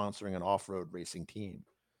about sponsoring an off road racing team.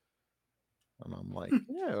 And I'm like,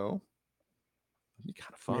 that'd be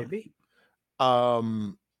kind of fun. Maybe.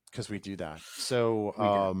 Because we do that.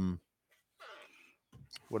 So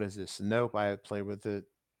what is this? Nope, I play with it.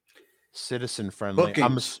 Citizen friendly.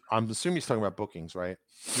 Bookings. I'm assuming he's talking about bookings, right?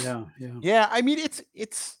 Yeah. Yeah, I mean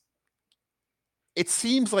it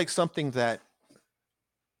seems like something that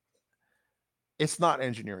it's not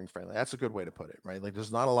engineering friendly. That's a good way to put it, right? Like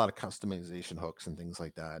there's not a lot of customization hooks and things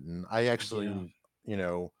like that. And I actually,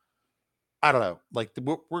 I don't know, like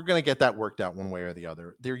we're going to get that worked out one way or the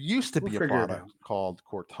other. There used to be a product called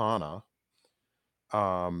Cortana,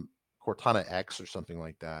 Cortana X or something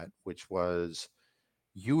like that, which was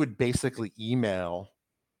you would basically email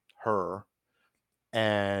her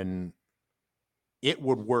and it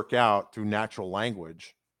would work out through natural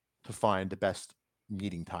language to find the best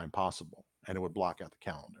meeting time possible, and it would block out the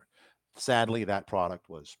calendar. Sadly, that product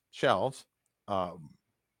was shelved,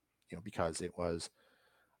 because it was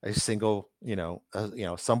a single,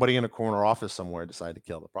 somebody in a corner office somewhere decided to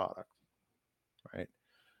kill the product. Right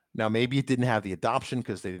now, maybe it didn't have the adoption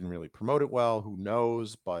because they didn't really promote it well. Who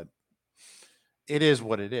knows? But it is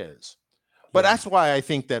what it is. But that's why I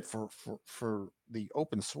think that for the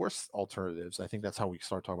open source alternatives, I think that's how we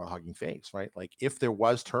start talking about Hugging Face, right? Like if there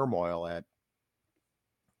was turmoil at,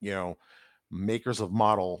 makers of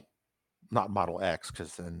not Model X,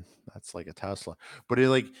 because then that's like a Tesla, but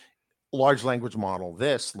large language model,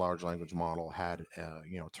 this large language model had,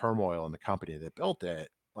 turmoil in the company that built it.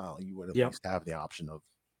 Well, you would at least have the option of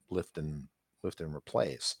lift and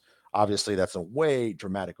replace. Obviously, that's a way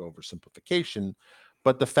dramatic oversimplification.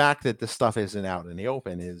 But the fact that this stuff isn't out in the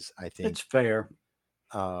open is, I think, it's fair.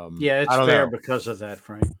 It's fair because of that,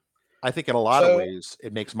 Frank. I think in a lot of ways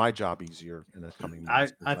it makes my job easier in the coming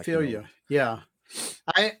months. I feel you. Yeah,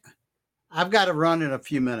 I've got to run in a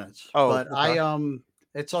few minutes. But okay.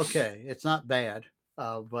 It's okay. It's not bad.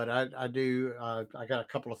 But I do. I got a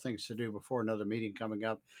couple of things to do before another meeting coming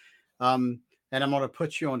up. And I'm going to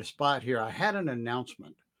put you on the spot here. I had an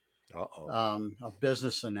announcement. A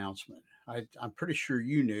business announcement. I'm pretty sure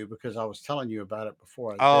you knew because I was telling you about it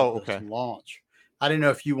before I did this launch. I didn't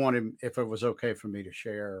know if it was okay for me to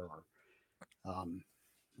share or.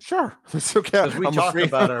 Sure, it's okay. Because we talk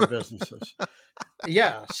about our businesses.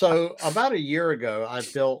 Yeah. So about a year ago,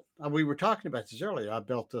 we were talking about this earlier. I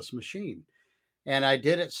built this machine and I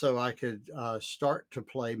did it so I could start to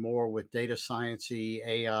play more with data sciencey,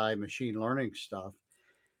 AI, machine learning stuff.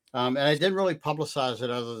 And I didn't really publicize it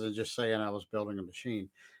other than just saying I was building a machine.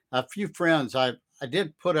 A few friends, I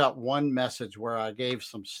did put out one message where I gave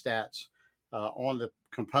some stats on the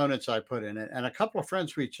components I put in it. And a couple of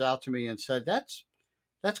friends reached out to me and said, that's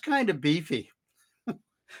kind of beefy.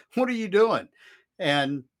 What are you doing?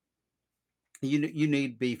 And you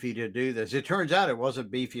need beefy to do this. It turns out it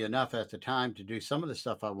wasn't beefy enough at the time to do some of the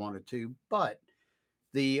stuff I wanted to, but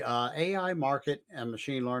the AI market and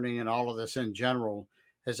machine learning and all of this in general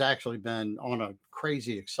has actually been on a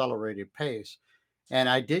crazy accelerated pace. And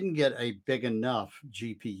I didn't get a big enough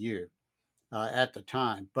GPU at the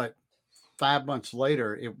time, but 5 months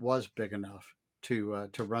later, it was big enough to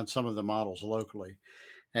run some of the models locally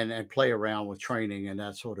and play around with training and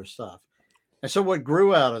that sort of stuff. And so what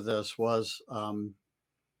grew out of this was,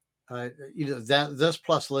 this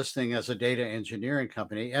plus listing as a data engineering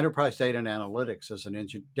company, Enterprise Data and Analytics as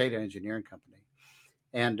data engineering company.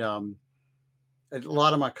 And a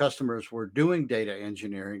lot of my customers were doing data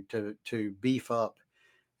engineering to beef up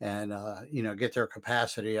and get their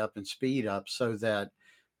capacity up and speed up so that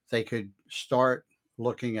they could start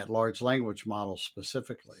looking at large language models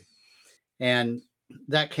specifically. And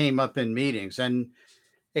that came up in meetings, and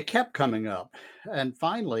it kept coming up. And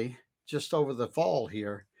finally, just over the fall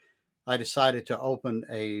here, I decided to open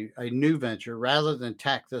a new venture rather than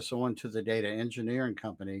tack this on to the data engineering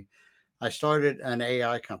company. I started an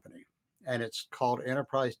AI company, and it's called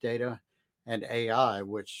Enterprise Data and AI,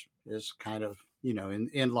 which is kind of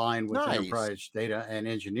in line with Nice. enterprise data and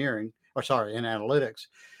engineering, or sorry, and analytics.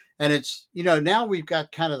 And it's now we've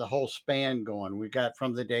got kind of the whole span going. We've got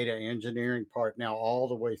from the data engineering part now all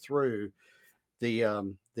the way through the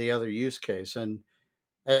other use case. And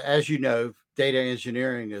as you know, data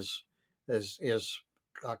engineering is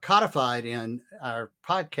codified in our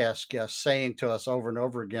podcast guests saying to us over and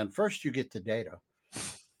over again, first you get the data,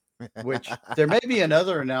 which there may be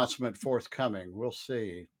another announcement forthcoming. We'll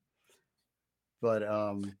see. But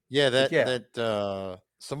Yeah, but yeah,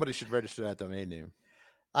 somebody should register that domain name.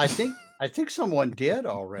 I think someone did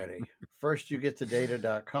already. First you get the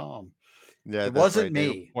data.com. Yeah, It that's wasn't right. They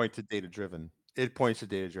me. point to data driven. It points to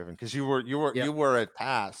data driven because you Yep. were at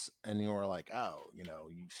pass and you were like, oh,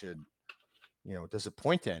 you should, does it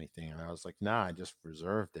point to anything? And I was like, nah, I just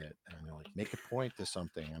reserved it. And they're like, make it point to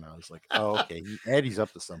something. And I was like, oh, okay, Eddie's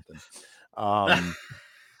up to something.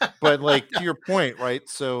 But like to your point, right?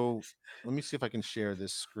 So let me see if I can share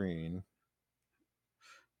this screen.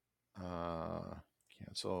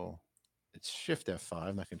 Cancel. It's Shift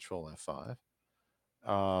F5, not Control F5.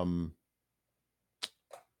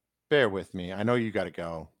 Bear with me. I know you got to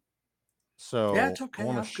go. So Yeah, it's I okay.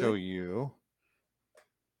 want to I'm show good. you.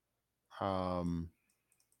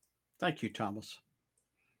 Thank you, Thomas.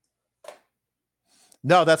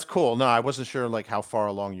 No, that's cool. No, I wasn't sure like how far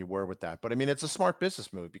along you were with that, but I mean, it's a smart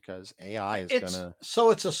business move because AI is gonna,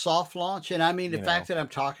 It's a soft launch, and I mean the you fact know, that I'm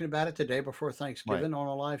talking about it the day before right, Thanksgiving on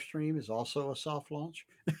a live stream is also a soft launch.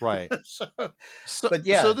 right. so, So, but so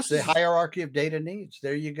yeah, this the is. hierarchy of data needs.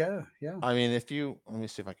 There you go. Yeah, I mean, if you let me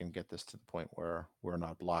see if I can get this to the point where we're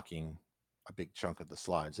not blocking a big chunk of the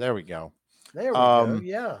slides. There we go. there we go. Um,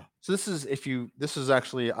 Yeah, so this is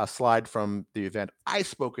actually a slide from the event I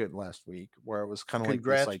spoke at last week, where it was kind of like this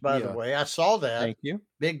congrats. By the idea. way, I saw that. Thank you.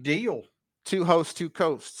 Big deal. Two hosts, two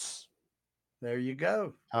coasts, There you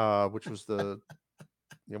go. which was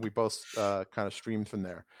we both kind of streamed from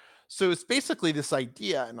there. So it's basically this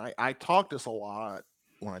idea, and I talk this a lot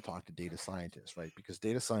when I talk to data scientists, right? Because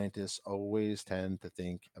data scientists always tend to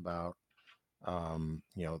think about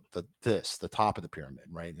the top of the pyramid,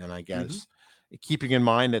 right? And I Hmm. guess keeping in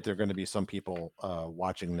mind that there are going to be some people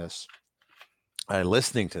watching this,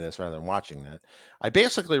 listening to this rather than watching that, I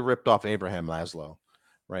basically ripped off Abraham Maslow,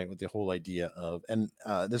 right, with the whole idea of, and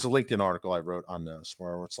there's a LinkedIn article I wrote on this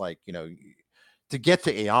where it's like, to get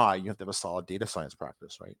to AI, you have to have a solid data science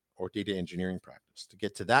practice, right, or data engineering practice. To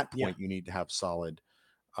get to that Yeah. point, you need to have solid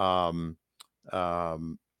um,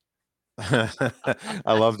 um,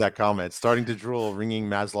 I love that comment. Starting to drool, ringing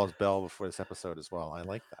Maslow's bell before this episode as well. I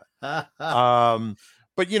like that.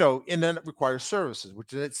 But and then it requires services,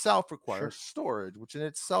 which in itself requires Sure. storage, which in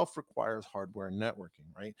itself requires hardware and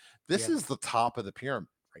networking, right? This Yep. is the top of the pyramid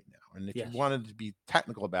right now. And if you Yes. wanted to be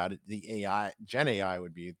technical about it, the Gen AI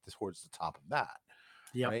would be towards the top of that,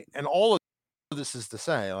 Yep. right? And all of this is to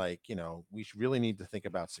say, like, we really need to think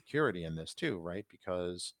about security in this too, right?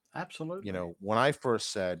 Because Absolutely. when I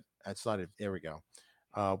first said that's not it, there we go.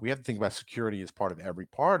 We have to think about security as part of every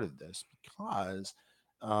part of this because,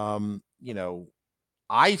 um, you know,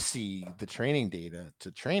 I see the training data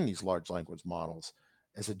to train these large language models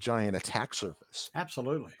as a giant attack surface.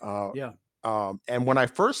 Absolutely. Uh, Yeah. and when I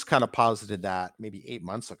first kind of posited that maybe 8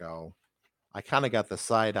 months ago, I kind of got the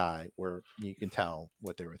side eye where you can tell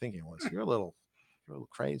what they were thinking was you're a little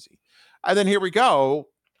crazy. And then here we go.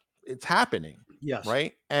 It's happening, Yes.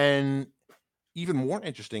 right? And even more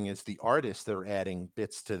interesting is the artists that are adding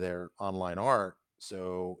bits to their online art,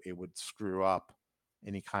 so it would screw up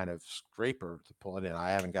any kind of scraper to pull it in.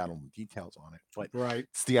 I haven't gotten all the details on it, but Right.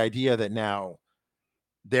 it's the idea that now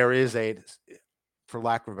there is for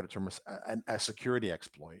lack of a better term, a security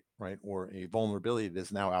exploit, right, or a vulnerability that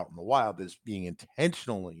is now out in the wild that is being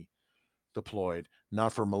intentionally deployed,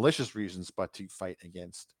 not for malicious reasons, but to fight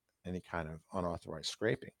against any kind of unauthorized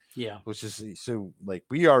scraping. Yeah. Which is so like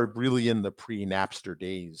we are really in the pre-Napster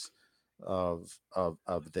days of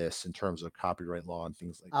this in terms of copyright law and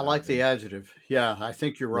things like I like that. the And adjective. Yeah, I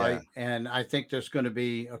think you're yeah, right. And I think there's going to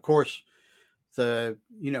be, of course, you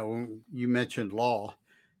mentioned law.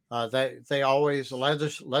 They always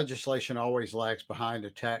legislation always lags behind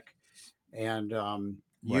the tech and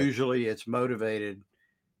Right. usually it's motivated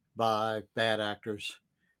by bad actors,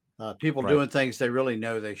 people Right. doing things they really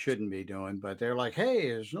know they shouldn't be doing, but they're like, "Hey,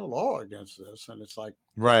 there's no law against this," and it's like,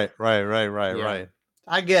 Right. Right. Right. Right. yeah, Right.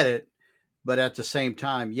 I get it, but at the same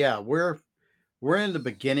time, yeah, we're in the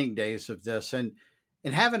beginning days of this, and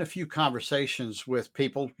having a few conversations with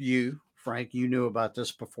people. You, Frank, you knew about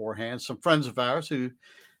this beforehand. Some friends of ours who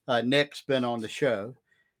Nick's been on the show.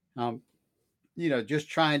 Um, just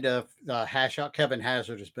trying to hash out. Kevin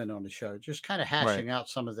Hazard has been on the show, just kind of Right. hashing out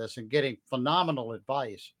some of this and getting phenomenal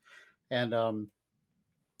advice and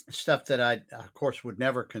stuff that I, of course, would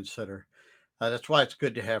never consider. That's why it's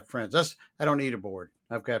good to have friends. I don't need a board.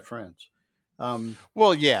 I've got friends. Um,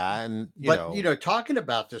 Well, yeah, and but talking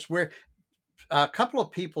about this, where a couple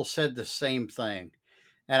of people said the same thing,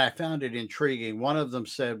 and I found it intriguing. One of them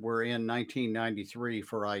said we're in 1993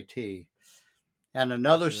 for IT, and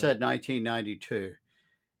another Yeah. said 1992.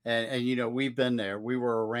 And we've been there. We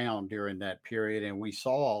were around during that period, and we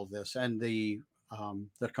saw all this. And the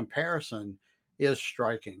comparison is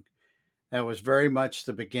striking. That was very much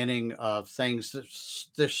the beginning of things.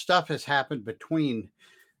 This stuff has happened between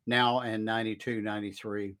now and 92,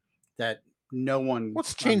 93 that no one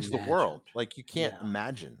What's changed the imagined. world? Like you can't Yeah,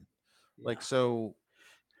 imagine. Like yeah, so,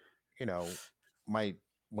 you know, my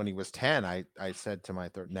when he was 10, I said to my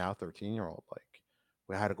now 13-year-old, like,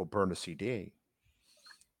 we had to go burn a CD.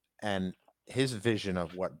 And his vision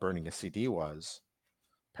of what burning a CD was,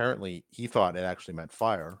 apparently he thought it actually meant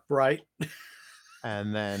fire. right.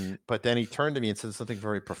 But then he turned to me and said something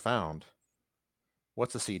very profound.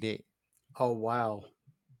 What's a CD? Oh wow,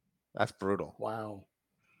 That's brutal. wow.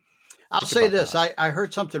 I'll Think say about this: that. I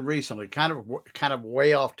heard something recently, kind of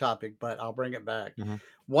way off topic, but I'll bring it back. Hmm.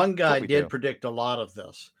 One What guy we did do. predict a lot of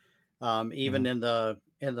this, Hmm. even in the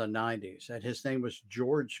 90s, and his name was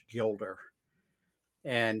George Gilder,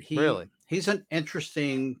 and Really? he's an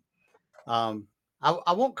interesting. Um,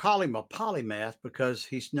 I won't call him a polymath because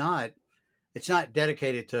he's not. It's not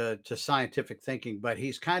dedicated to scientific thinking, but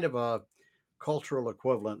he's kind of a cultural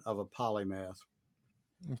equivalent of a polymath.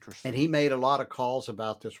 And Interesting. he made a lot of calls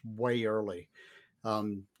about this way early.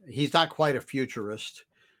 He's not quite a futurist,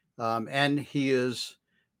 and he is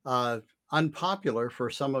uh, unpopular for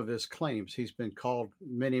some of his claims. He's been called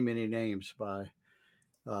many, many names by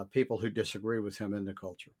people who disagree with him in the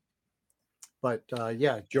culture. But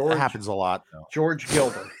yeah, It George happens a lot, though. George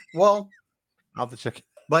Gilder. Well, I'll have to check.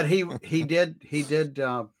 but he did. He's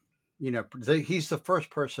the first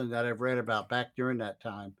person that I've read about back during that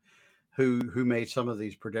time who made some of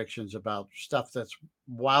these predictions about stuff that's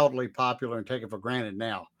wildly popular and taken for granted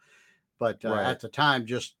now, but Right. at the time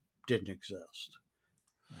just didn't exist.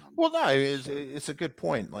 Well, no, So it's a good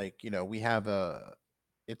point. Like, we have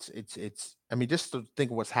it's. I mean, just to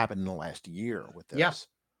think of what's happened in the last year with yeah, this,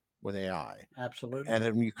 with AI, absolutely. and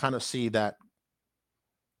then you kind of see that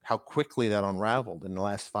how quickly that unraveled in the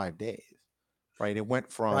last 5 days, right? It went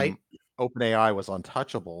Right. from OpenAI was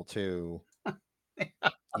untouchable to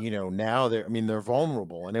now they're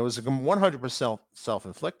vulnerable, and it was 100%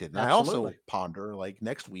 self-inflicted. And I also Absolutely. ponder, like,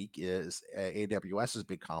 next week is AWS's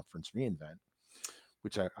big conference reInvent,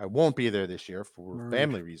 which I won't be there this year for Right.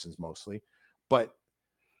 family reasons mostly, but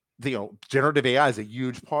generative AI is a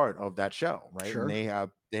huge part of that show, right? And Sure. they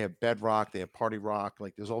have Bedrock, they have Party Rock,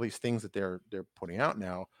 like there's all these things that they're putting out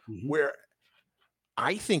now, Hmm. where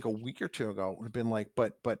I think a week or two ago would have been like,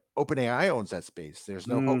 but OpenAI owns that space. There's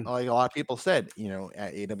no hope. Mm. Like a lot of people said,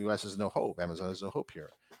 at AWS is no hope. Amazon has no hope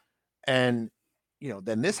here. And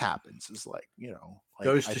then this happens. Is like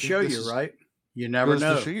Goes I to think show this you, is right? You never goes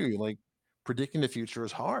to show know. you, like, predicting the future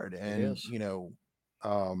is hard. It And is.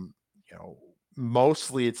 um,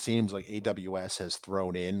 mostly it seems like AWS has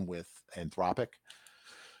thrown in with Anthropic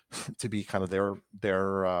to be kind of their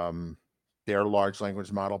large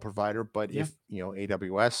language model provider. But Yeah. if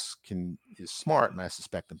AWS is smart, and I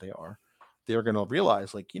suspect that they are, they're going to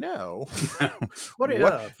realize, like, What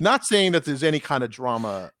what. if? Not saying that there's any kind of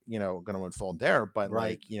drama going to unfold there, but,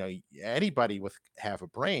 Right. like, anybody with half a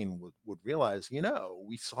brain would realize,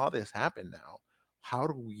 we saw this happen. Now, how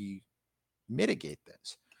do we mitigate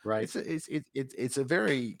this? Right. It's a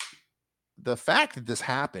very the fact that this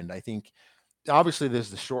happened, I think, obviously there's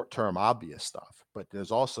the short term obvious stuff, but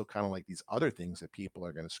there's also kind of like these other things that people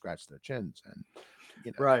are going to scratch their chins. And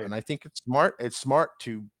Right. and I think it's smart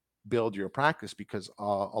to build your practice, because a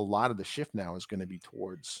lot of the shift now is going to be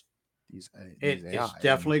towards these It's AI. And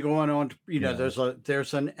definitely going on. you know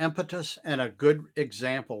There's an impetus and a good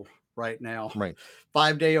example right now, right,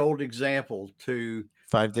 5 day old example to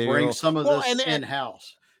 5 day bring old. some of Well, this in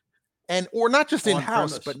house, or not just in on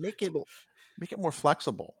house, premise. but make it more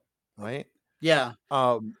flexible, right? Yeah.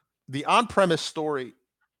 um the on-premise story,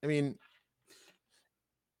 I mean,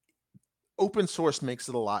 open source makes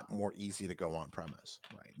it a lot more easy to go on premise,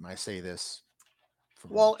 right? And I say this for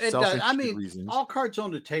Well, it does. I self-interested mean, reasons, all cards on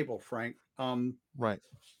the table, Frank. right?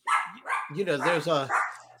 There's a.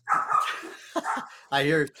 I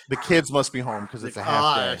hear. The kids must be home because it's a half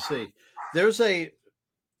I day. see. There's a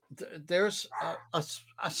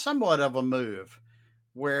somewhat of a move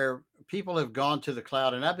where people have gone to the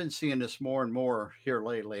cloud, and I've been seeing this more and more here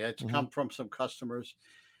lately. It's come from some customers,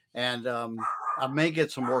 and I may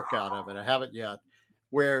get some work out of it. I haven't yet,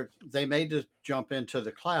 where they made to jump into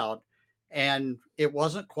the cloud, and it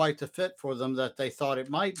wasn't quite the fit for them that they thought it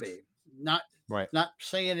might be. Not Right. not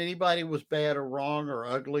saying anybody was bad or wrong or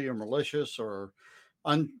ugly or malicious or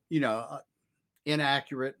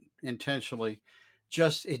inaccurate intentionally.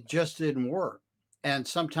 It just didn't work. And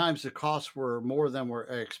sometimes the costs were more than were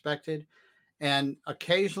expected. And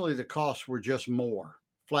occasionally the costs were just more,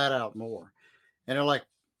 flat out more. And they're like,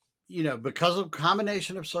 because of a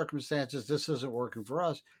combination of circumstances, this isn't working for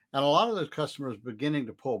us. And a lot of those customers beginning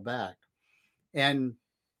to pull back. And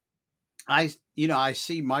I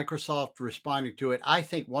see Microsoft responding to it. I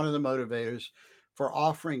think one of the motivators for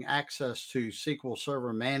offering access to SQL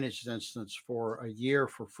Server managed instance for a year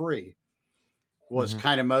for free was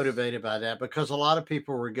kind of motivated by that, because a lot of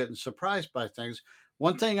people were getting surprised by things.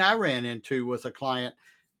 One thing I ran into with a client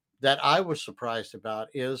that I was surprised about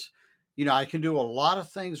is, I can do a lot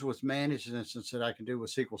of things with managed instance that I can do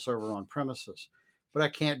with SQL Server on premises, but I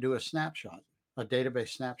can't do a database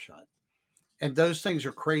snapshot. And those things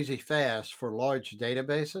are crazy fast for large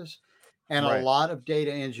databases. And a Right. lot of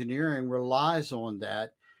data engineering relies on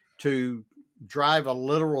that to drive a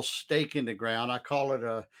literal stake in the ground. I call it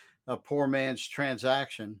a poor man's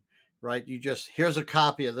transaction, right? Here's a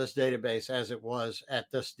copy of this database as it was at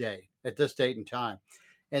this date and time.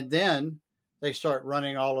 And then they start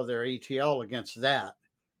running all of their ETL against that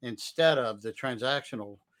instead of the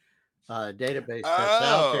transactional database that's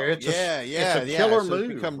out there. Oh, It's yeah. a killer So it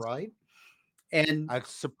move, becomes, right? And it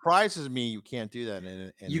surprises me you can't do that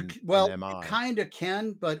in you an you MI. kind of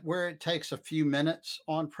can, but where it takes a few minutes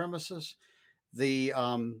on premises. The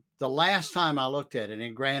last time I looked at it,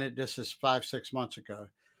 and granted this is 5-6 months ago,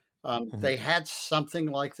 they had something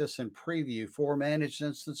like this in preview for managed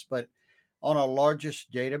instance, but on a largest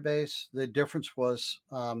database, the difference was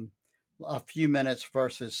a few minutes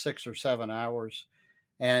versus 6 or 7 hours.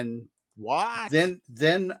 And What?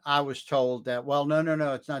 then I was told that, well,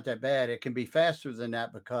 no, it's not that bad. It can be faster than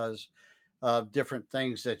that because of different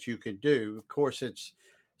things that you could do. Of course,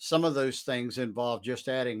 some of those things involve just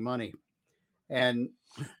adding money. And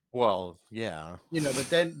Well, yeah. but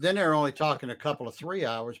then they're only talking a couple of 3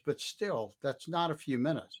 hours, but still, that's not a few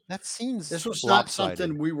minutes. That seems This was not lopsided.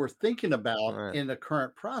 something we were thinking about Right. in the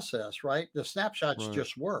current process, right? The snapshots Right.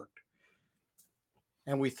 just worked.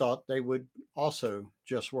 And we thought they would also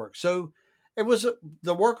just work. So the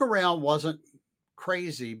workaround wasn't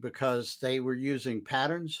crazy because they were using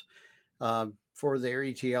patterns for their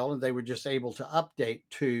ETL, and they were just able to update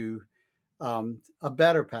to a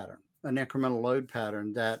better pattern, an incremental load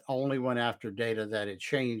pattern that only went after data that had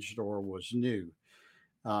changed or was new.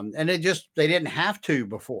 And they didn't have to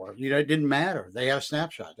before. It didn't matter. They had a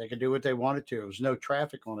snapshot. They could do what they wanted to. There was no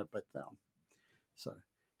traffic on it but them. So,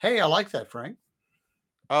 hey, I like that, Frank.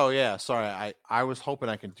 Oh yeah. Sorry, I was hoping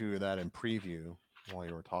I could do that in preview while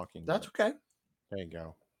you were talking. That's okay. There you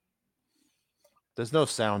go. There's no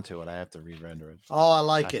sound to it. I have to re-render it. Oh, I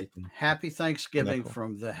like it. Happy Thanksgiving cool?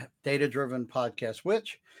 from the Data Driven Podcast,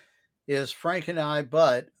 which is Frank and I,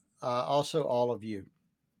 but also all of you.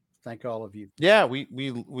 Thank all of you. Yeah,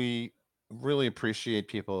 we really appreciate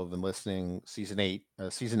people who've been listening. Season 8.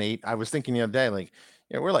 I was thinking the other day, like,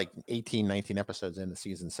 we're like 18, 19 episodes into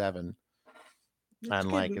season 7.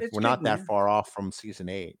 And like, if we're not that far off from season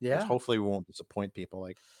 8, yeah, hopefully we won't disappoint people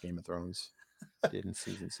like Game of Thrones did in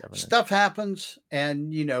season 7. Stuff happens,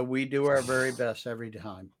 and we do our very best every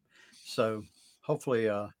time. So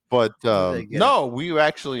hopefully, but no, we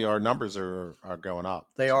actually, our numbers are going up.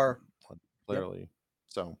 They are clearly. Yep.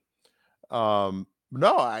 So, no,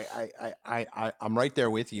 I'm right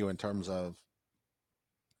there with you in terms of,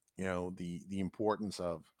 the importance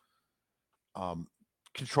of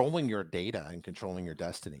controlling your data and controlling your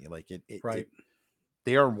destiny. Like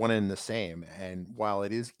they are one and the same. And while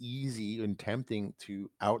it is easy and tempting to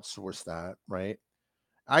outsource that, right?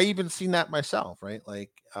 I even seen that myself, right?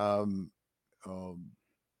 Like,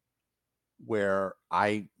 where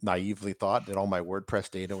I naively thought that all my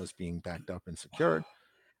WordPress data was being backed up and secured.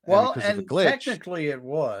 Well, because and of a glitch, technically it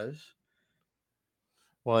was.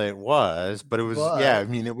 Well, it was, but it was, yeah, I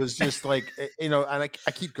But mean, it was just like, and I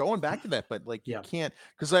keep going back to that, but like, you yeah. can't,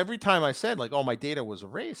 because every time I said, like, oh, my data was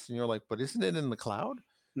erased, and you're like, but isn't it in the cloud?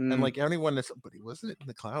 And Mm, like anyone that's, but it wasn't it in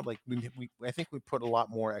the cloud? Like, I think we put a lot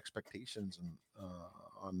more expectations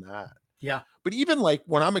on that. yeah. But even like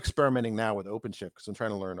when I'm experimenting now with OpenShift, because I'm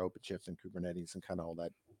trying to learn OpenShift and Kubernetes and kind of all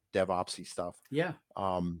that DevOpsy stuff, Yeah.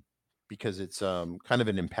 um, because it's kind of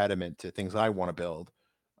an impediment to things I want to build,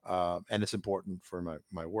 and it's important for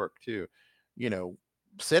my work too. You know,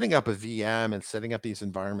 setting up a VM and setting up these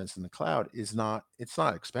environments in the cloud is not, it's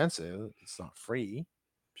not expensive, it's not free.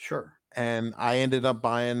 Sure. And I ended up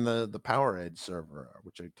buying the Power Edge server,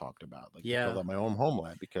 which I talked about, like to build Yeah. up my own home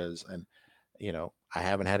lab, because, and I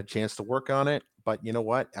haven't had a chance to work on it, but you know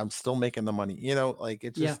what? I'm still making the money. Like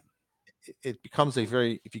it Yeah. just, it becomes a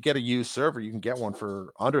very, if you get a used server, you can get one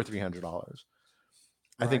for under $300.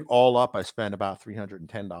 I think Right. all up, I spent about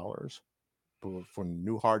 $310 for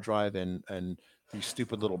new hard drive and these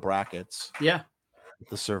stupid little brackets Yeah. that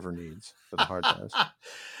the server needs for the hard drives.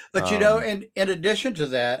 But Um, in addition to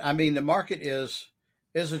that, I mean, the market is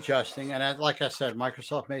adjusting, and like I said,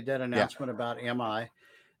 Microsoft made that yeah, announcement about MI.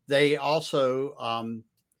 They also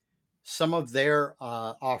some of their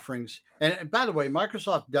offerings, and by the way,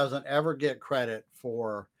 Microsoft doesn't ever get credit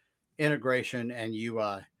for integration and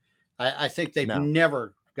UI. I think they've no,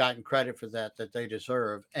 never gotten credit for that they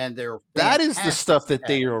deserve, and they're that is the fantastic stuff that at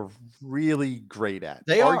they it. are really great at,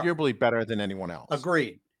 They are arguably better than anyone else.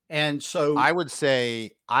 agreed, and so I would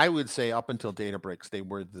say up until Databricks, they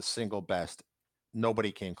were the single best.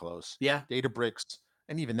 Nobody came close. yeah, Databricks,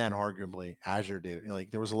 and even then, arguably Azure did.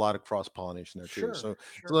 Like there was a lot of cross pollination there too. sure, So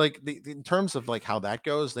sure, like in terms of like how that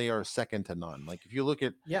goes, they are second to none. Like if you look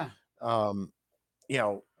at, yeah, um,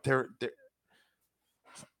 they're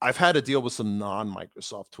I've had to deal with some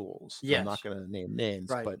non-Microsoft tools. I'm not yes, going to name names,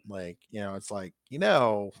 right. but like, it's like, you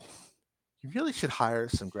really should hire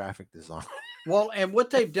some graphic design. Well, and what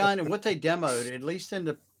they've done and what they demoed, at least in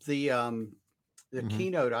the Hmm.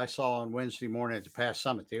 keynote I saw on Wednesday morning at the past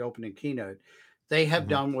summit, the opening keynote, they have Hmm.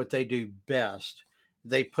 done what they do best.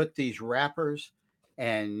 They put these wrappers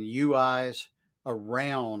and UIs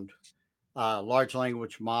around large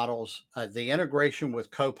language models. The integration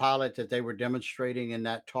with Copilot that they were demonstrating in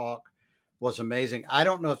that talk was amazing. I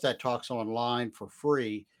don't know if that talk's online for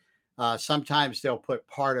free. Sometimes they'll put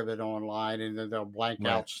part of it online and then they'll blank Right.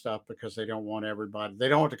 out stuff because they don't want everybody, they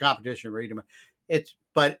don't want the competition to read them.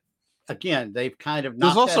 But again, they've kind of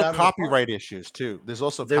There's knocked that also out of the park. copyright issues too. There's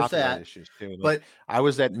also There's copyright that. issues too. Like But I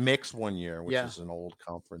was at Mix one year, which yeah, is an old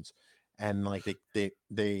conference, and like they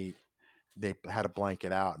had to blank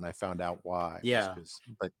it out, and I found out why. It was yeah. because,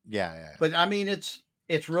 but yeah, yeah, But I mean, it's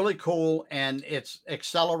really cool, and it's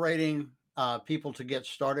accelerating people to get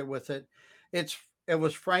started with it. It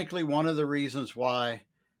was frankly one of the reasons why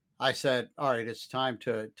I said, "All right, it's time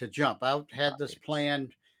to jump." I had this right. plan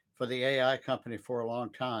for the AI company for a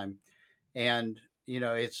long time, and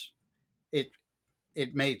it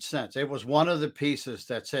it made sense. It was one of the pieces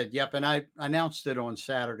that said, "Yep," and I announced it on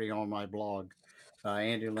Saturday on my blog,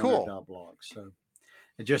 Cool. andyleonard.blog. So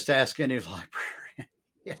just ask any librarian.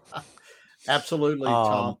 Yeah. Absolutely, Um,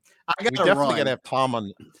 Tom. I got we to definitely got to run. have Tom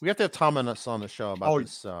on. We have to have Tom and us on the show about Oh,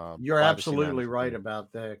 this you're privacy absolutely management right thing.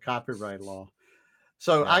 about the copyright law.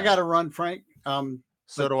 So I Yeah. got to run, Frank.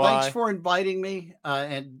 So But do thanks I. for inviting me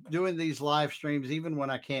and doing these live streams, even when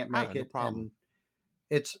I can't Ah, make no it. problem.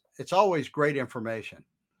 And it's always great information.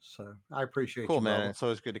 So I appreciate Cool, you, man. brother. It's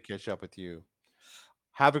always good to catch up with you.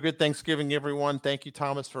 Have a good Thanksgiving, everyone. Thank you,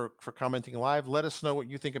 Thomas, for commenting live. Let us know what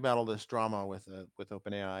you think about all this drama with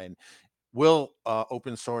OpenAI, and will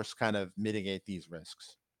open source kind of mitigate these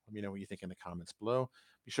risks? Let me know what you think in the comments below.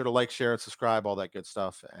 Be sure to like, share, and subscribe, all that good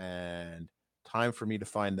stuff. And time for me to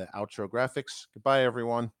find the outro graphics. Goodbye,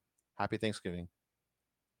 everyone. Happy Thanksgiving.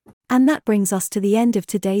 And that brings us to the end of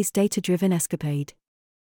today's data-driven escapade.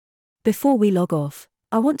 Before we log off,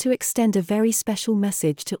 I want to extend a very special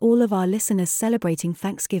message to all of our listeners celebrating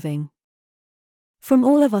Thanksgiving. From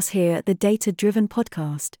all of us here at the Data Driven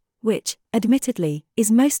Podcast, which, admittedly,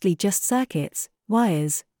 is mostly just circuits,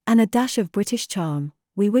 wires, and a dash of British charm,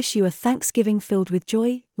 we wish you a Thanksgiving filled with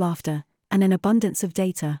joy, laughter, and an abundance of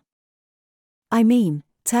data. I mean,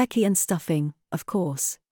 turkey and stuffing, of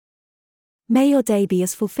course. May your day be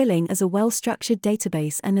as fulfilling as a well-structured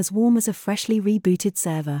database and as warm as a freshly rebooted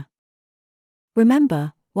server.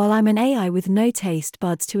 Remember, while I'm an AI with no taste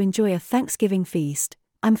buds to enjoy a Thanksgiving feast,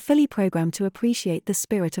 I'm fully programmed to appreciate the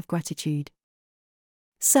spirit of gratitude.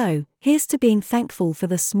 So, here's to being thankful for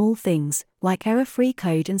the small things, like error-free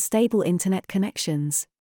code and stable internet connections.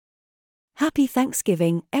 Happy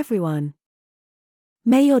Thanksgiving, everyone!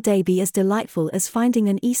 May your day be as delightful as finding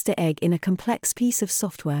an Easter egg in a complex piece of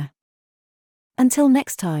software. Until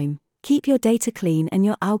next time, keep your data clean and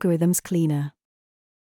your algorithms cleaner.